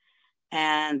intense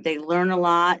and they learn a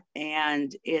lot,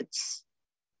 and it's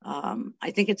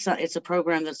I think it's a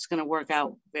program that's going to work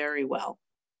out very well,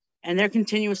 and they're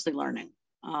continuously learning.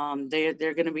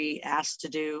 They're going to be asked to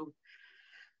do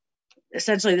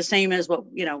essentially the same as what,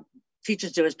 you know,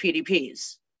 teachers do as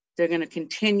PDPs. They're going to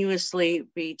continuously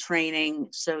be training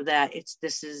so that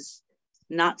this is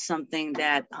not something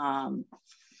that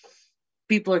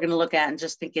people are going to look at and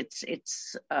just think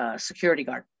it's a security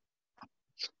guard.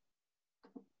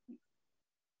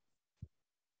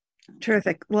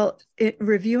 Terrific. Well,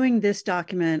 reviewing this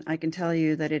document, I can tell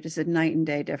you that it is a night and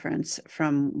day difference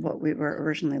from what we were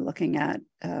originally looking at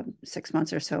 6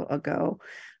 months or so ago.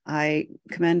 I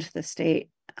commend the state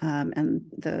and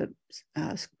the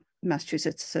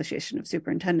Massachusetts Association of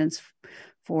Superintendents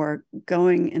for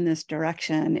going in this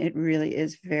direction. It really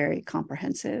is very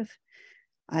comprehensive.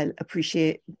 I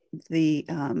appreciate the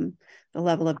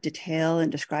level of detail in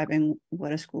describing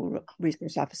what a school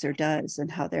resource officer does and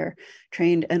how they're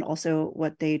trained, and also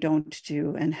what they don't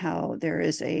do, and how there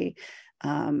is a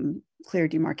clear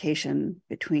demarcation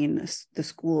between the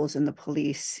schools and the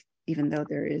police, even though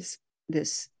there is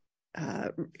this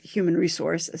human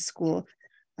resource,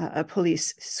 a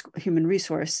police human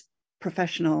resource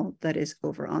professional that is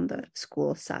over on the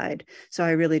school side. So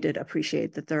I really did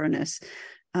appreciate the thoroughness.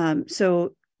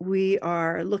 So we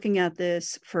are looking at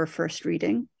this for first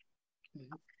reading,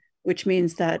 which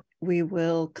means that we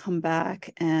will come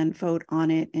back and vote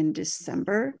on it in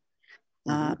December.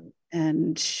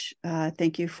 And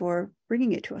thank you for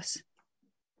bringing it to us.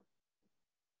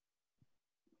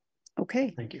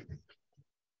 Okay. Thank you.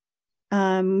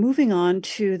 Moving on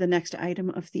to the next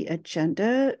item of the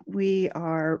agenda, we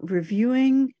are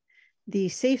reviewing the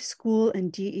Safe School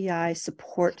and DEI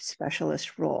Support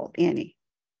Specialist role. Annie.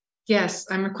 Yes,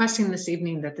 I'm requesting this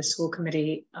evening that the school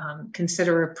committee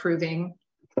consider approving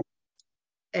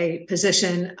a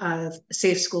position of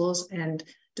Safe Schools and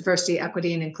Diversity,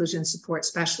 Equity, and Inclusion Support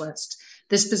Specialist.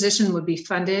 This position would be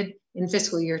funded in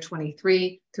fiscal year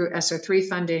 23 through ESSER 3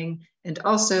 funding, and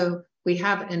also we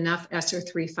have enough ESSER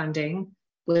 3 funding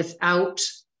without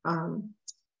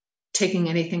taking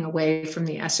anything away from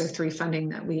the ESSER 3 funding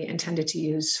that we intended to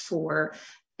use for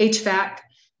HVAC.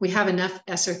 We have enough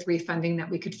ESSER 3 funding that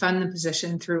we could fund the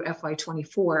position through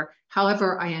FY24.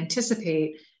 However, I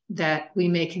anticipate that we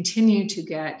may continue to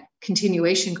get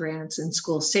continuation grants in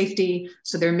school safety.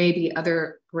 So there may be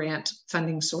other grant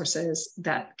funding sources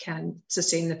that can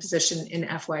sustain the position in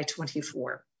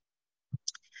FY24.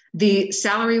 The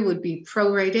salary would be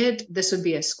prorated. This would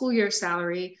be a school year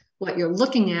salary. What you're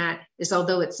looking at is,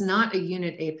 although it's not a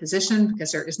Unit A position,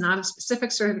 because there is not a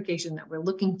specific certification that we're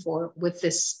looking for with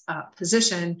this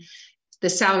position, the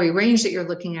salary range that you're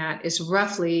looking at is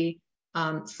roughly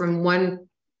from one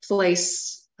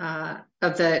place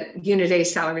of the Unit A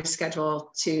salary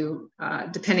schedule to,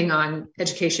 depending on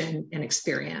education and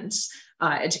experience,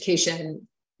 education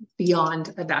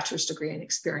beyond a bachelor's degree and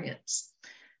experience.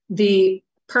 The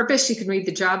purpose, you can read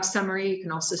the job summary. You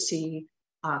can also see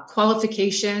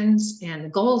qualifications and the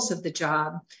goals of the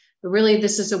job. But really,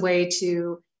 this is a way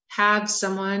to have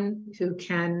someone who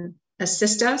can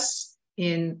assist us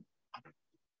in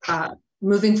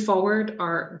moving forward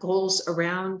our goals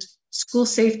around school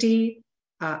safety,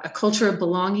 a culture of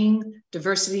belonging,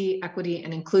 diversity, equity,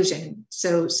 and inclusion.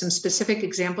 So some specific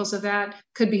examples of that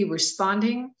could be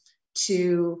responding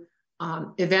to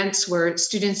events where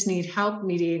students need help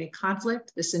mediating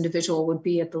conflict. This individual would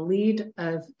be at the lead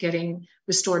of getting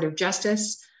restorative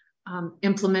justice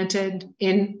implemented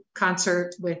in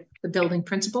concert with the building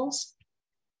principals.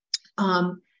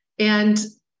 And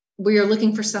we are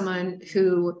looking for someone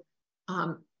who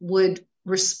would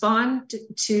respond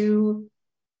to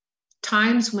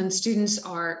times when students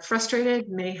are frustrated,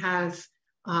 may have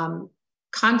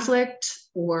conflict,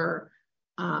 or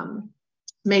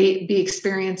may be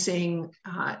experiencing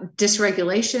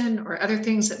dysregulation or other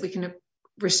things, that we can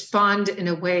respond in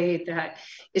a way that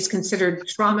is considered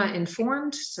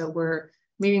trauma-informed. So we're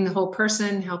meeting the whole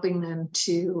person, helping them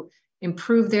to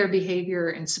improve their behavior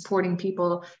and supporting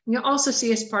people. And you'll also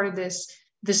see, as part of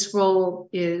this role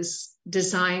is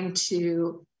designed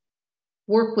to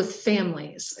work with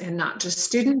families and not just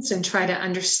students, and try to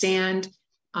understand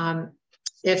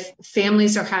if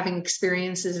families are having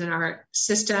experiences in our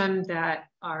system that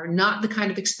are not the kind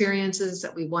of experiences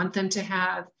that we want them to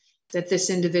have, that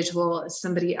this individual is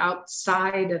somebody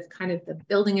outside of kind of the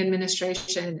building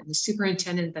administration and the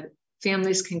superintendent that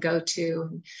families can go to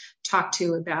and talk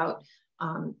to about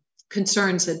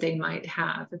concerns that they might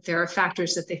have, if there are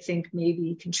factors that they think may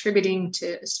be contributing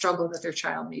to a struggle that their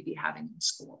child may be having in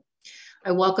school.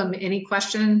 I welcome any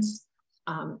questions.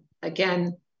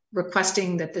 Again,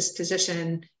 requesting that this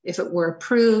position, if it were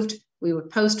approved, we would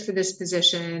post for this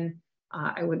position.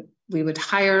 We would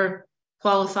hire a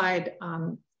qualified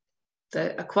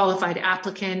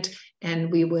applicant,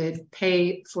 and we would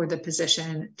pay for the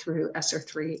position through ESSER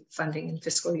 3 funding in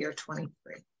fiscal year 23.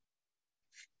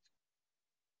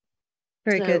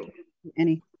 Very good,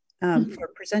 Annie, for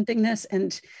presenting this.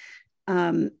 And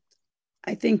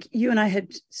I think you and I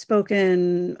had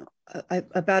spoken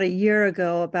about a year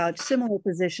ago about similar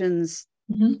positions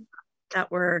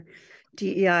that were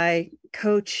DEI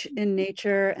coach in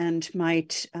nature and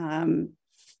might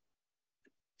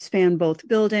span both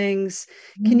buildings.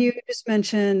 Can you just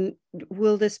mention,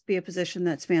 will this be a position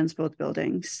that spans both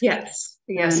buildings? Yes,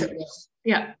 yes, it will.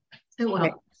 Yeah, it will.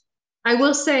 Okay. I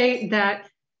will say that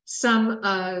some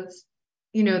of,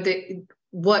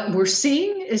 what we're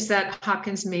seeing is that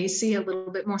Hopkins may see a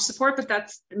little bit more support, but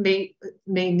that's may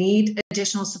need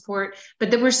additional support.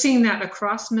 But that we're seeing that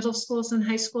across middle schools and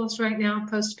high schools right now,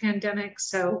 post-pandemic.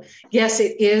 So yes,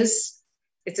 it is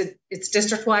it's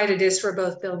district-wide, it is for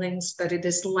both buildings, but it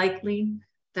is likely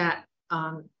that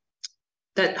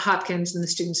that Hopkins and the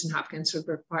students in Hopkins would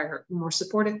require more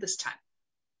support at this time.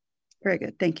 Very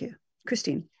good, thank you.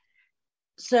 Christine.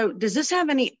 So does this have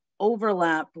any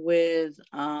overlap with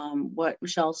what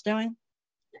Michelle's doing?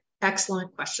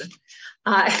 Excellent question.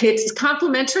 It's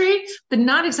complementary, but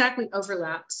not exactly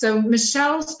overlap. So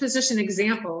Michelle's position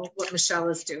example, what Michelle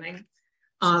is doing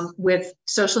with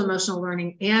social emotional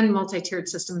learning and multi-tiered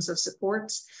systems of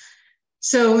supports.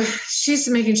 So she's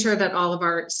making sure that all of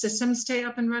our systems stay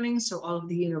up and running. So all of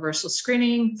the universal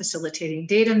screening, facilitating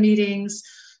data meetings.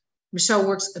 Michelle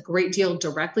works a great deal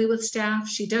directly with staff.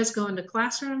 She does go into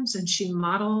classrooms and she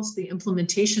models the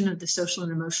implementation of the social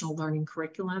and emotional learning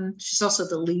curriculum. She's also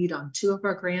the lead on 2 of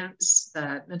our grants,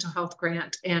 the mental health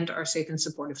grant and our Safe and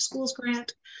Supportive Schools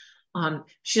grant.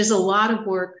 She does a lot of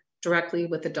work directly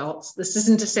with adults. This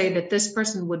isn't to say that this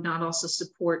person would not also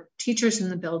support teachers in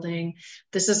the building.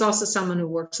 This is also someone who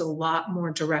works a lot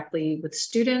more directly with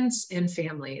students and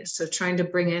families. So trying to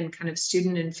bring in kind of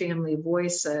student and family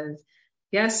voice of,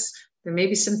 yes, there may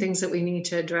be some things that we need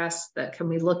to address, that can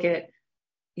we look at,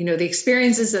 you know, the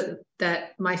experiences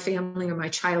that my family or my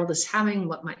child is having,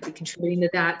 what might be contributing to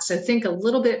that. So think a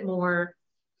little bit more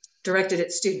directed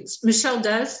at students. Michelle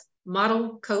does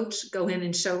model, coach, go in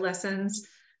and show lessons,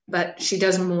 but she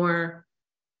does more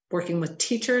working with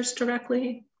teachers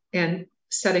directly and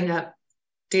setting up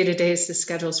day-to-days, the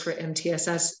schedules for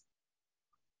MTSS,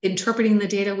 interpreting the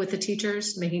data with the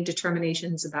teachers, making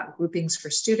determinations about groupings for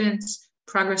students,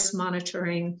 progress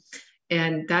monitoring,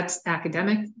 and that's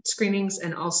academic screenings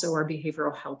and also our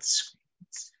behavioral health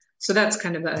screenings. So that's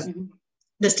kind of a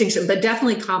distinction, but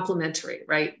definitely complementary,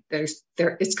 right?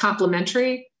 It's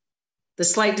complementary. The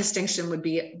slight distinction would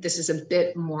be this is a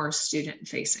bit more student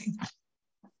facing.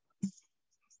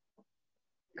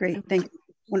 Great, thank you.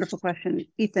 Wonderful question.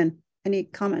 Ethan, any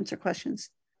comments or questions?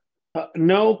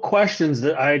 No questions.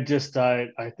 I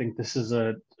think this is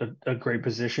a great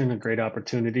position, a great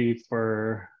opportunity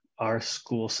for our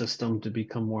school system to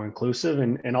become more inclusive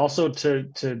and also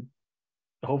to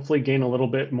hopefully gain a little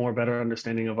bit more better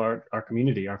understanding of our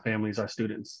community, our families, our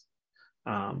students.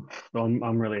 So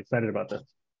I'm really excited about this.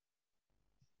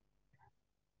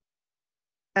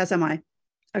 As am I.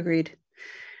 Agreed.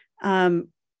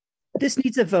 This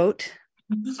needs a vote.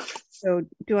 So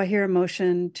do I hear a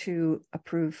motion to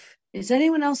approve? Is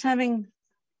anyone else having?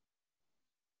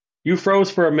 You froze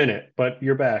for a minute, but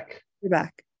you're back. You're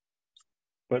back.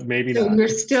 But maybe so not. You're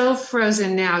still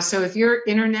frozen now. So if your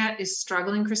internet is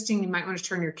struggling, Christine, you might want to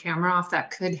turn your camera off.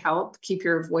 That could help. Keep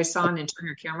your voice on and turn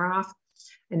your camera off.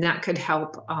 And that could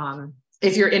help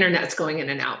if your internet's going in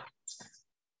and out.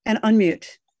 And unmute.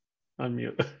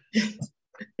 Unmute.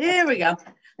 There we go. Okay.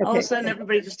 All of a sudden,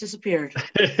 everybody just disappeared.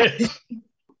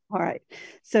 All right.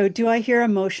 So do I hear a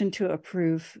motion to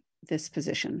approve this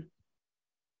position?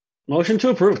 Motion to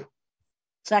approve.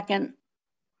 Second.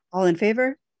 All in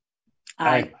favor?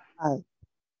 Aye. Aye.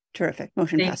 Terrific.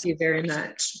 Motion passes. Thank you very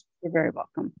much. You're very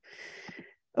welcome.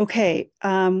 Okay,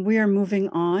 we are moving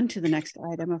on to the next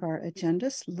item of our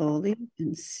agenda, slowly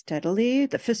and steadily.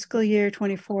 The fiscal year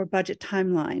 24 budget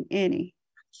timeline. Annie.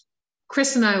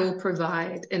 Chris and I will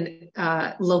provide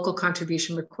a local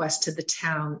contribution request to the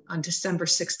town on December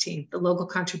 16th. The local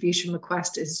contribution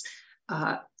request is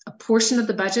a portion of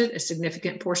the budget, a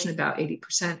significant portion, about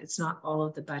 80%. It's not all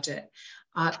of the budget.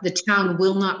 The town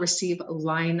will not receive a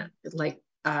line like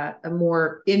a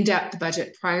more in-depth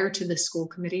budget prior to the school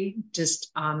committee,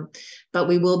 but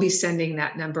we will be sending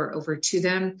that number over to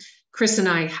them. Chris and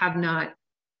I have not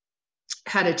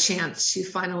had a chance to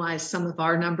finalize some of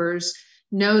our numbers.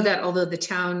 Know that although the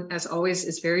town, as always,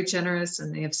 is very generous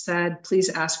and they have said, please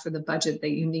ask for the budget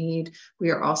that you need, we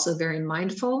are also very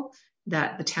mindful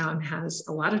that the town has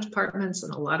a lot of departments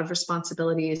and a lot of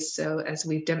responsibilities. So as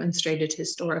we've demonstrated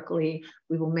historically,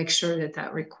 we will make sure that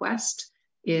that request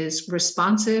is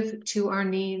responsive to our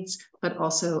needs, but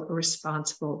also a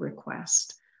responsible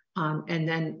request. And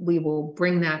then we will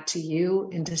bring that to you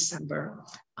in December.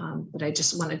 But I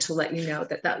just wanted to let you know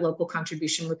that that local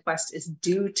contribution request is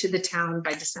due to the town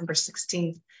by December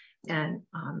 16th, and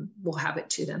we'll have it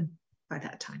to them by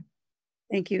that time.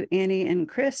 Thank you, Annie and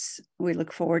Chris. We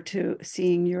look forward to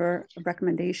seeing your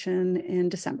recommendation in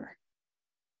December.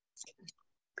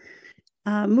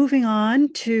 Moving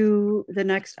on to the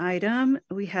next item,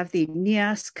 we have the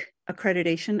NEASC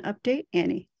accreditation update.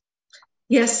 Annie.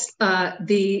 Yes,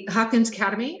 the Hopkins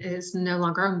Academy is no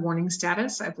longer on warning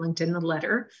status. I've linked in the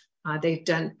letter. They've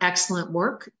done excellent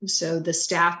work. So the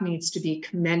staff needs to be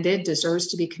commended, deserves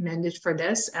to be commended for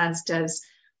this, as does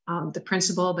the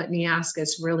principal. But NEASC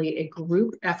is really a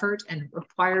group effort and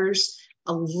requires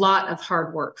a lot of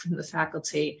hard work from the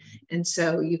faculty. And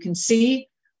so you can see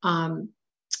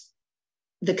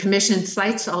the commission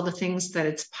cites all the things that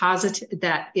it's positive,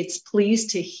 that it's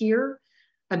pleased to hear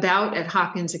about at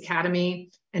Hopkins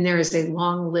Academy. And there is a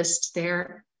long list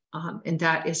there. And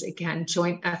that is, again,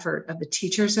 joint effort of the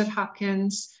teachers at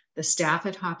Hopkins, the staff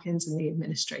at Hopkins, and the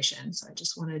administration. So I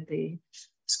just wanted the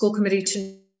school committee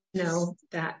to know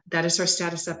that that is our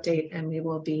status update, and we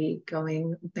will be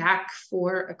going back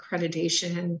for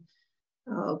accreditation.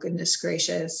 Oh, goodness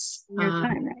gracious.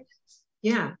 Time, right?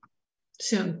 Yeah,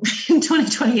 soon, in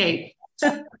 2028.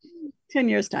 10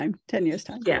 years time, 10 years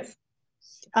time. Yes.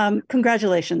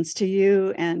 Congratulations to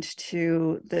you and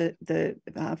to the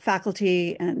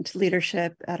faculty and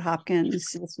leadership at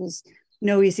Hopkins. This was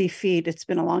no easy feat. It's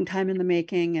been a long time in the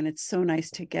making, and it's so nice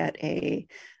to get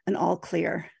an all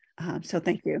clear. So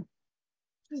thank you.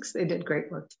 Thanks. They did great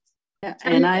work. Yeah,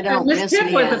 and I don't Miss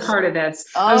Pip was a part of this.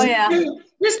 Oh, yeah.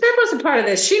 Miss Pip was a part of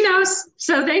this. She knows.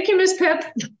 So thank you, Miss Pip.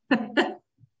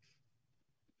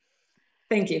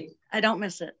 Thank you. I don't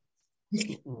miss it.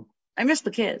 I miss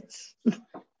the kids.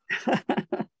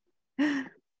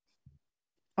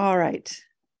 All right.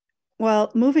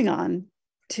 Well, moving on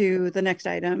to the next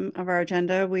item of our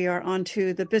agenda, we are on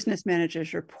to the business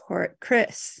manager's report.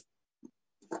 Chris.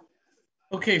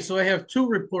 Okay, so I have two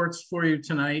reports for you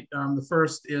tonight. The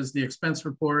first is the expense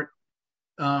report.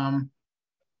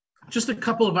 Just a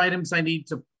couple of items I need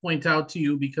to point out to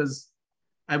you, because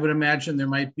I would imagine there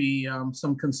might be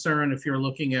some concern if you're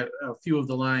looking at a few of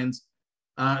the lines,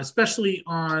 especially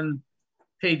on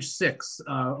page 6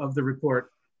 of the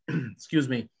report. Excuse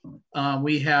me.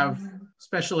 We have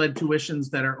special ed tuitions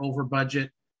that are over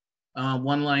budget.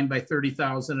 One line by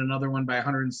 30,000, another one by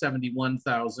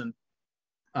 171,000.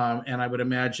 And I would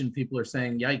imagine people are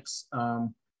saying, yikes.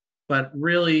 But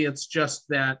really, it's just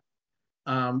that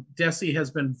DESE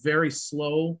has been very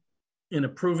slow in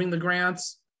approving the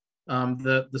grants.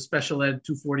 The special ed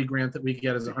 240 grant that we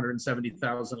get is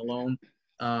 170,000 alone.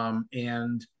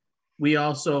 And we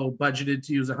also budgeted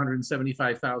to use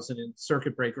 175,000 in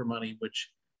circuit breaker money,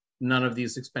 which none of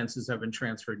these expenses have been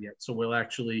transferred yet. So we'll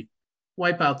actually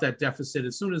wipe out that deficit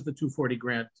as soon as the 240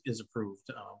 grant is approved.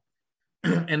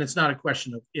 And it's not a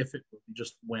question of if it will be,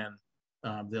 just when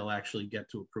they'll actually get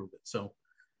to approve it. So,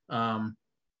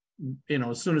 you know,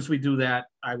 as soon as we do that,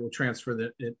 I will transfer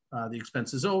the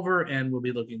expenses over, and we'll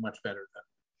be looking much better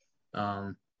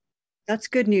then. That's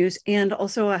good news. And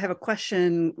also I have a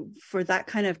question for that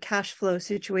kind of cash flow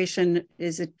situation.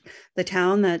 Is it the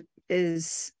town that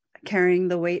is carrying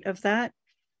the weight of that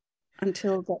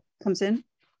until that comes in?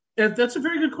 That's a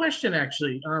very good question,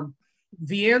 actually.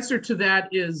 The answer to that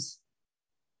is,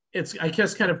 it's, I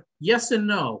guess, kind of yes and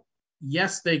no.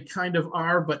 Yes, they kind of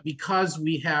are, but because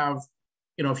we have,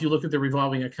 you know, if you look at the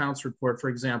revolving accounts report, for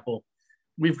example,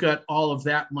 we've got all of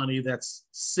that money that's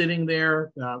sitting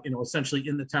there, you know, essentially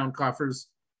in the town coffers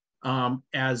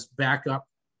as backup,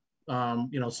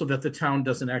 you know, so that the town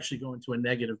doesn't actually go into a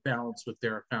negative balance with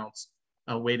their accounts,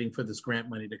 waiting for this grant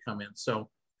money to come in. So,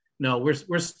 no,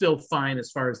 we're still fine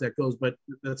as far as that goes, but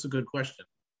that's a good question.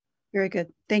 Very good.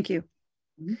 Thank you.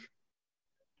 Mm-hmm.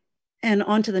 And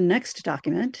on to the next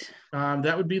document.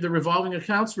 That would be the revolving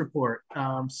accounts report.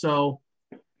 So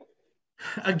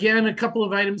again, a couple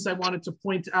of items I wanted to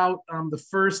point out. The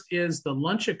first is the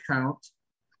lunch account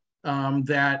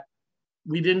that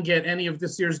we didn't get any of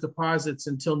this year's deposits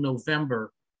until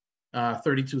November,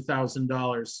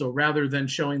 $32,000. So rather than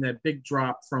showing that big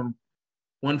drop from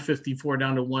 154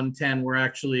 down to 110, we're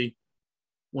actually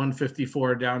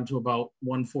 154 down to about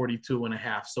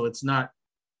 142.5. So it's not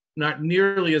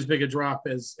nearly as big a drop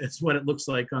as what it looks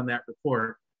like on that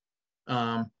report.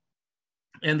 And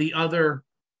the other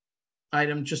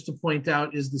item just to point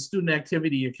out is the student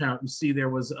activity account. You see there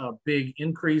was a big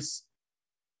increase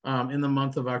in the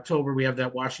month of October. We have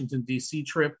that Washington, D.C.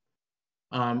 trip,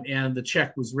 and the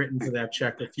check was written for that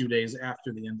check a few days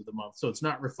after the end of the month. So it's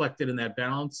not reflected in that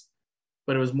balance,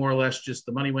 but it was more or less just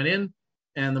the money went in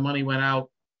and the money went out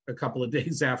a couple of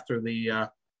days after the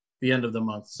end of the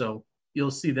month. So you'll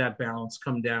see that balance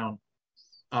come down,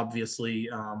 obviously,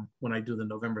 when I do the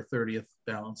November 30th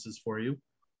balances for you.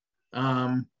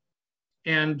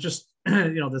 And just,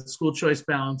 you know, the school choice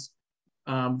balance,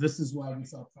 this is why we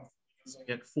felt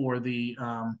comfortable for the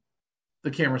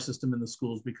camera system in the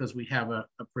schools, because we have a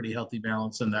pretty healthy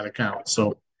balance in that account.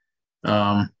 So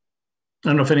I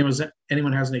don't know if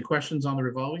anyone has any questions on the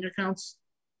revolving accounts.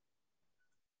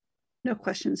 No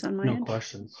questions on my end. No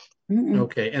questions.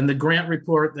 Okay, and the grant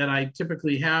report that I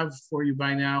typically have for you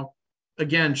by now,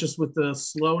 again, just with the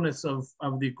slowness of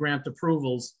the grant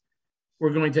approvals,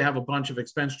 we're going to have a bunch of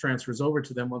expense transfers over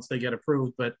to them once they get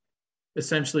approved, but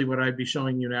essentially what I'd be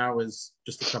showing you now is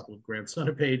just a couple of grants on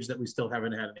a page that we still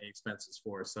haven't had any expenses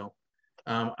for. So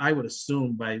I would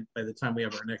assume by the time we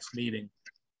have our next meeting,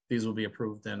 these will be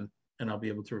approved and I'll be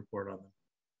able to report on them.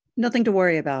 Nothing to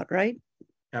worry about, right?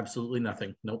 Absolutely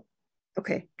nothing. Nope.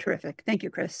 Okay, terrific. Thank you,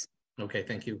 Chris. Okay,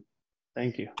 thank you.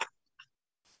 Thank you.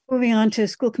 Moving on to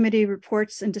school committee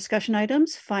reports and discussion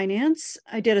items, finance.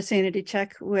 I did a sanity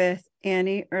check with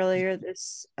Annie earlier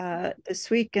this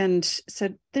week and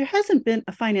said there hasn't been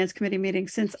a finance committee meeting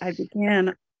since I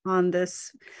began on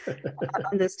this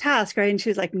task, right? And she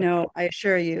was like, no, I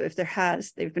assure you, if there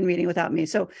has, they've been meeting without me.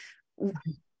 So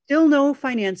still no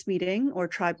finance meeting or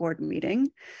tri-board meeting.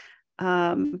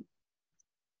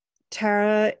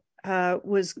 Tara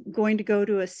was going to go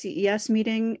to a CES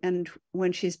meeting, and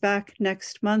when she's back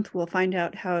next month, we'll find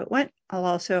out how it went. I'll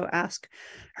also ask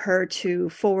her to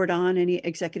forward on any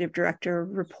executive director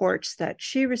reports that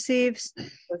she receives.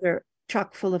 Those are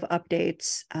chock full of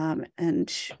updates,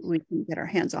 and we can get our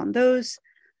hands on those.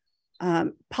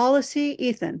 Policy,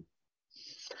 Ethan.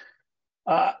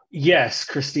 Yes,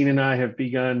 Christine and I have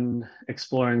begun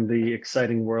exploring the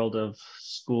exciting world of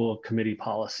school committee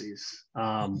policies.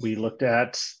 We looked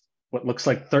at what looks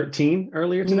like 13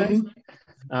 earlier today,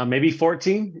 maybe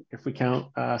 14 if we count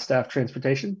staff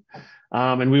transportation.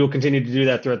 And we will continue to do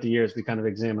that throughout the year as we kind of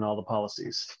examine all the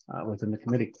policies within the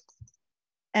committee.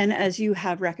 And as you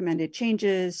have recommended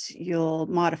changes, you'll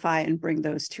modify and bring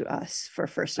those to us for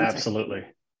first and Absolutely.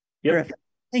 second. Yep. Terrific.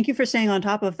 Thank you for staying on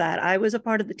top of that. I was a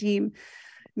part of the team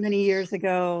many years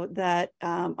ago that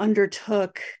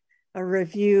undertook a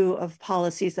review of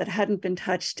policies that hadn't been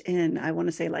touched in, I want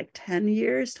to say, like 10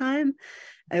 years time.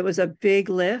 It was a big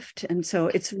lift. And so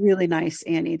it's really nice,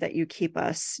 Annie, that you keep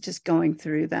us just going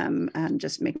through them and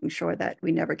just making sure that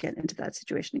we never get into that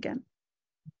situation again.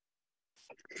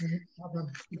 No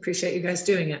problem. Appreciate you guys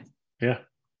doing it. Yeah.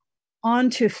 On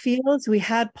to fields. We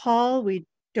had Paul. We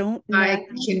don't know. I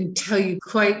can tell you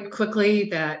quite quickly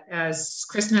that, as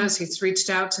Chris knows, he's reached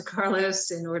out to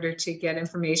Carlos in order to get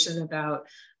information about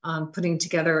putting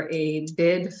together a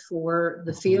bid for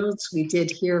the fields. We did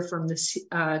hear from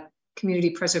the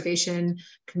Community Preservation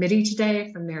Committee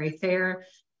today from Mary Thayer.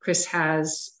 Chris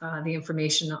has the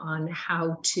information on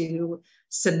how to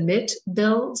submit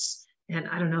bills. And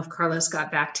I don't know if Carlos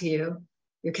got back to you.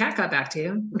 Your cat got back to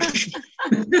you.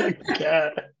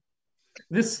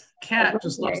 This cat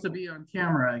just loves to be on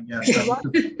camera, I guess.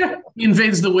 He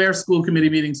invades the Ware School Committee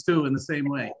meetings too in the same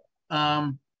way.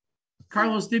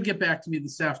 Carlos did get back to me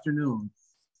this afternoon.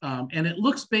 And it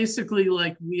looks basically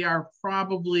like we are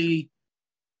probably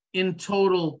in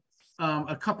total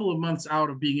a couple of months out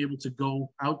of being able to go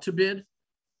out to bid.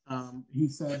 He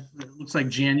said it looks like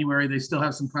January. They still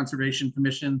have some Conservation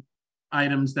Commission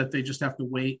items that they just have to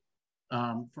wait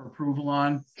for approval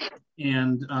on.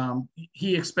 And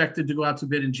he expected to go out to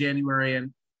bid in January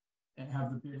and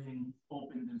have the bidding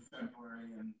opened in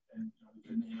February and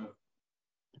name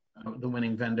the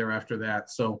winning vendor after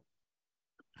that. So,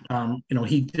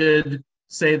 he did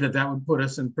say that would put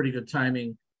us in pretty good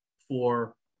timing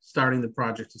for starting the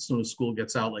project as soon as school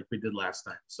gets out, like we did last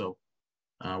time. So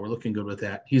we're looking good with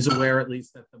that. He's aware at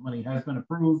least that the money has been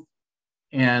approved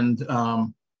and,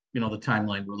 the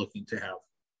timeline we're looking to have.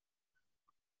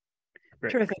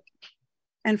 Great. Terrific.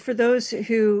 And for those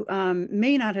who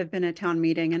may not have been at town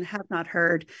meeting and have not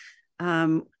heard,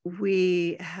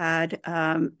 we had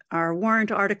our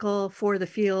warrant article for the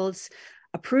fields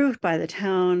approved by the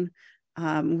town.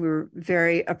 We're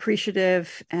very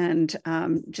appreciative and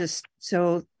just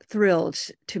so thrilled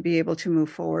to be able to move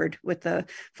forward with the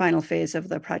final phase of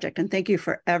the project. And thank you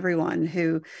for everyone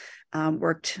who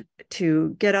worked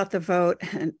to get out the vote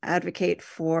and advocate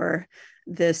for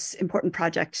this important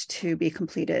project to be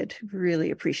completed.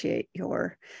 Really appreciate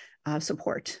your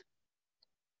support.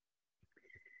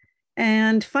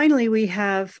 And finally, we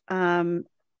have item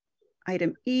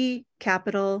E,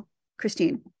 capital.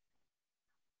 Christine.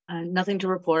 Nothing to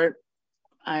report.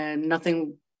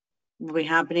 Nothing will be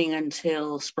happening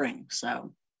until spring.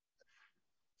 So.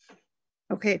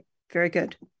 Okay, very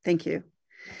good. Thank you.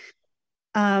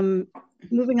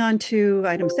 Moving on to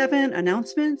item 7,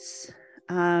 announcements.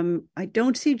 I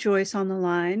don't see Joyce on the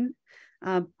line,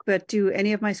 but do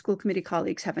any of my school committee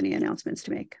colleagues have any announcements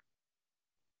to make?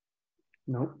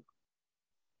 No.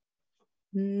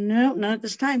 No, not at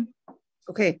this time.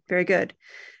 Okay, very good.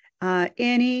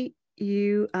 Annie,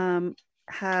 you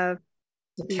have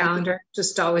the calendar,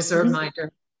 just always a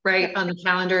reminder, right? On the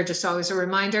calendar, just always a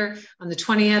reminder. On the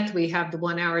 20th, we have the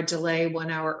 1 hour delay, 1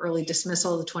 hour early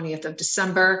dismissal, the 20th of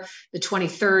December. The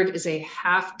 23rd is a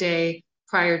half day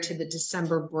prior to the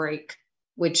December break,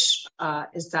 which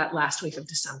is that last week of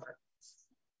December.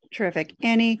 Terrific.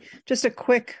 Annie, just a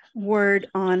quick word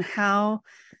on how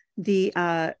the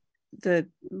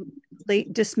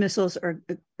late dismissals or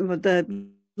the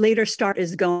later start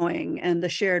is going and the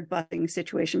shared busing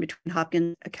situation between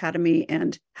Hopkins Academy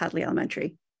and Hadley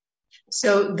Elementary.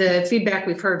 So the feedback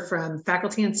we've heard from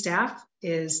faculty and staff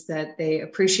is that they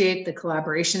appreciate the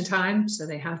collaboration time. So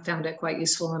they have found it quite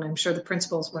useful. And I'm sure the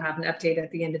principals will have an update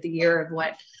at the end of the year of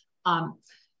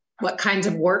what kinds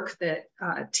of work that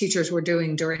teachers were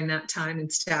doing during that time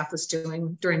and staff was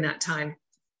doing during that time.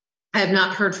 I have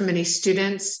not heard from any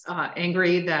students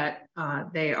angry that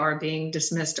they are being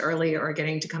dismissed early or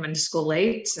getting to come into school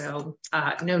late. So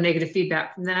no negative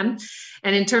feedback from them.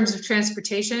 And in terms of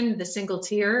transportation, the single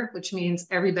tier, which means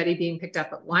everybody being picked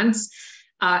up at once,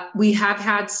 we have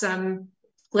had some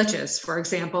glitches. For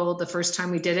example, the first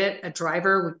time we did it, a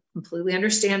driver, completely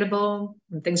understandable,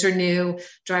 when things are new,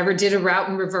 driver did a route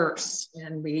in reverse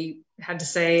and we had to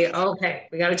say, oh, okay,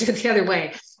 we got to do it the other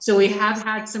way. So we have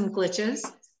had some glitches.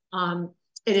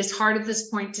 It is hard at this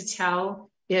point to tell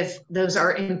if those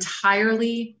are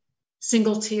entirely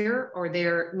single tier or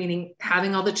they're meaning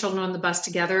having all the children on the bus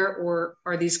together, or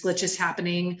are these glitches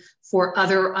happening for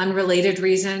other unrelated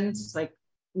reasons, like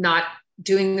not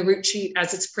doing the route sheet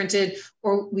as it's printed,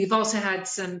 or we've also had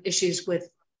some issues with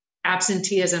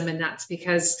absenteeism, and that's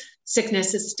because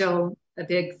sickness is still a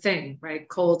big thing, right?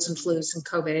 Colds and flus and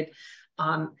COVID.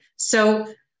 So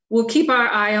we'll keep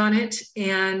our eye on it.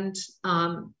 And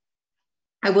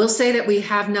I will say that we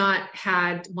have not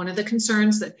had, one of the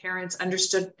concerns that parents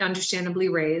understandably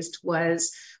raised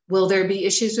was, will there be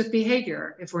issues with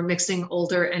behavior if we're mixing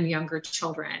older and younger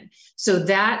children? So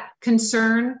that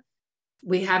concern,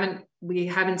 we haven't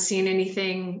seen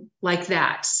anything like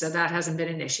that. So that hasn't been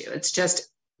an issue. It's just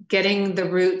getting the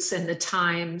routes and the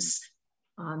times.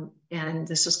 And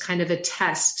this was kind of a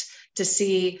test to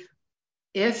see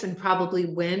if and probably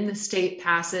when the state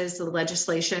passes the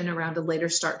legislation around a later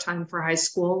start time for high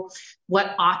school,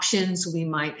 what options we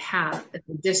might have at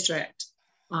the district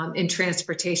in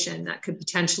transportation that could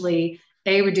potentially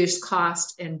A, reduce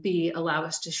cost, and B, allow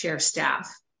us to share staff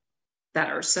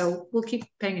better. So we'll keep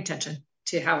paying attention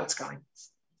to how it's going.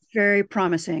 Very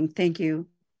promising. Thank you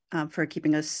for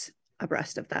keeping us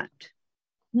abreast of that.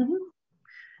 Mm-hmm.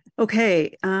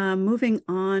 Okay, moving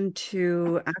on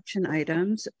to action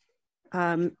items.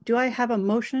 Do I have a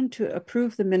motion to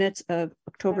approve the minutes of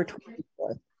October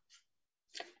 24th?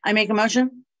 I make a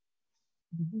motion.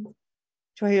 Do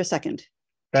I hear a second?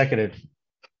 Seconded.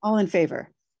 All in favor?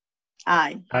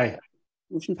 Aye. Aye.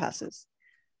 Motion passes.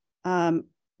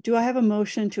 Do I have a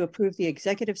motion to approve the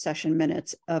executive session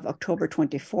minutes of October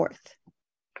 24th?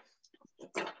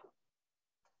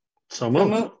 So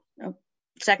moved. Oh,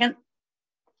 second.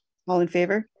 All in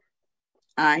favor?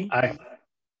 Aye. Aye.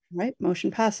 Right,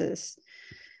 motion passes.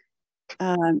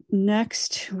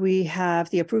 Next, we have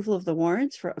the approval of the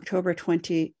warrants for October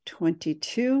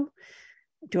 2022.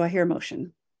 Do I hear a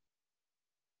motion?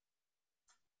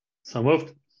 So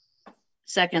moved.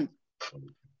 Second.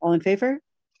 All in favor?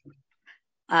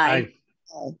 Aye.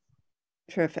 Aye.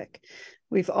 Terrific.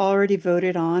 We've already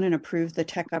voted on and approved the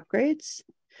tech upgrades.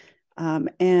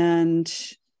 And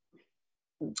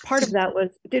part of that was,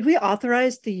 did we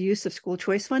authorize the use of school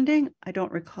choice funding? I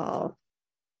don't recall.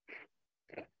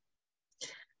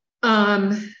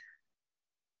 I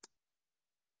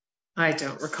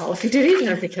don't recall if you did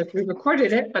either because we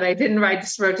recorded it, but I didn't write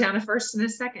down a first and a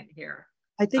second here.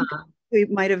 I think we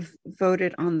might have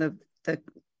voted on the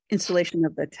installation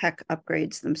of the tech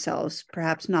upgrades themselves,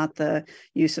 perhaps not the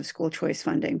use of school choice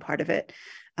funding part of it.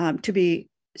 To be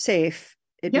safe,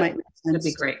 it might make sense. That'd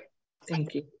be great.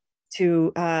 Thank you.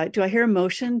 Do I hear a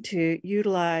motion to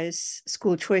utilize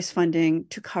school choice funding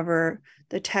to cover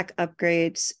the tech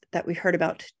upgrades that we heard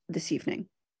about this evening?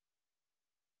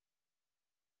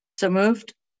 So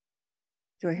moved.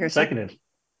 Do I hear a Seconded.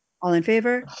 All in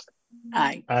favor?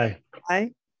 Aye. Aye.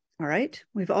 Aye. All right.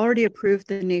 We've already approved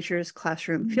the Nature's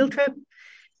Classroom field trip,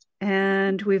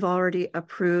 and we've already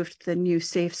approved the new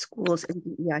Safe Schools and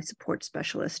DEI support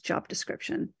specialist job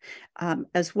description,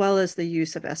 as well as the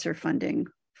use of ESSER funding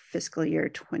fiscal year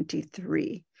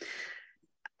 23.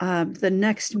 The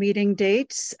next meeting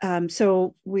dates.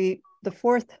 So the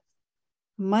fourth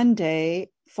Monday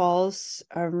falls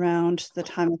around the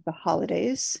time of the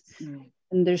holidays.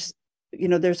 And there's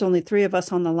only 3 of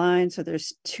us on the line. So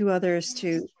there's 2 others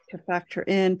to factor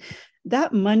in.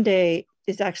 That Monday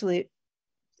is actually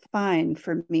fine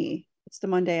for me. It's the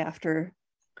Monday after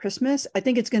Christmas. I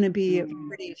think it's going to be a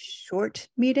pretty short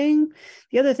meeting.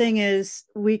 The other thing is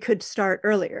we could start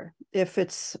earlier. If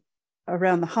it's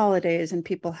around the holidays and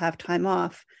people have time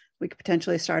off, we could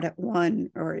potentially start at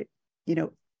 1 or,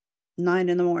 9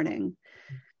 in the morning?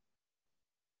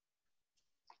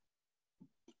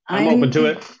 I'm open to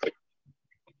it.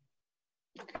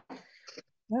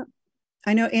 Yeah.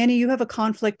 I know, Annie, you have a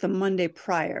conflict the Monday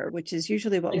prior, which is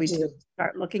usually what we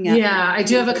start looking at. Yeah, I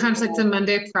do have a conflict the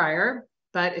Monday prior,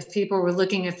 but if people were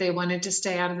looking, if they wanted to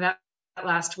stay out of that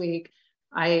last week,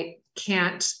 I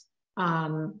can't,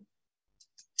 I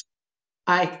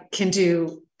can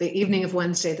do the evening of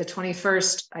Wednesday, the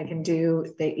 21st. I can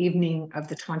do the evening of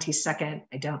the 22nd.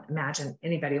 I don't imagine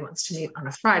anybody wants to meet on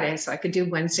a Friday, so I could do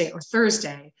Wednesday or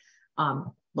Thursday.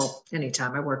 Well,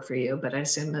 anytime I work for you, but I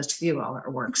assume most of you all are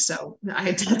at work. So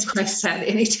that's what I said,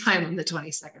 anytime on the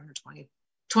 22nd or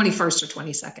 21st or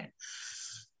 22nd.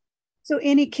 So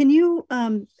Annie, can you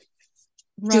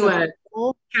do a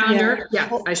calendar? Yeah,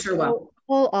 I sure will.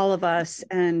 Pull all of us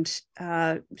and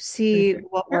see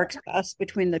what works best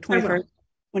between the 21st,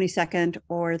 22nd,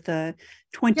 or the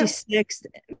 26th,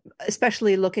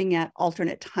 especially looking at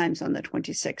alternate times on the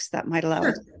 26th. That might allow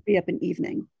us to be up an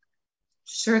evening.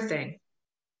 Sure thing.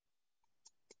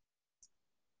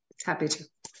 Happy to.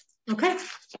 Okay.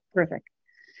 Perfect.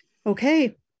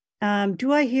 Okay.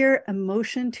 Do I hear a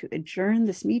motion to adjourn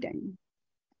this meeting?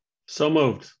 So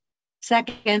moved.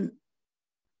 Second.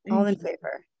 All in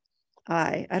favor?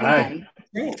 Aye. Aye.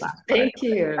 Thank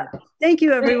you. Thank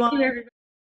you, everyone. Thank you, everybody.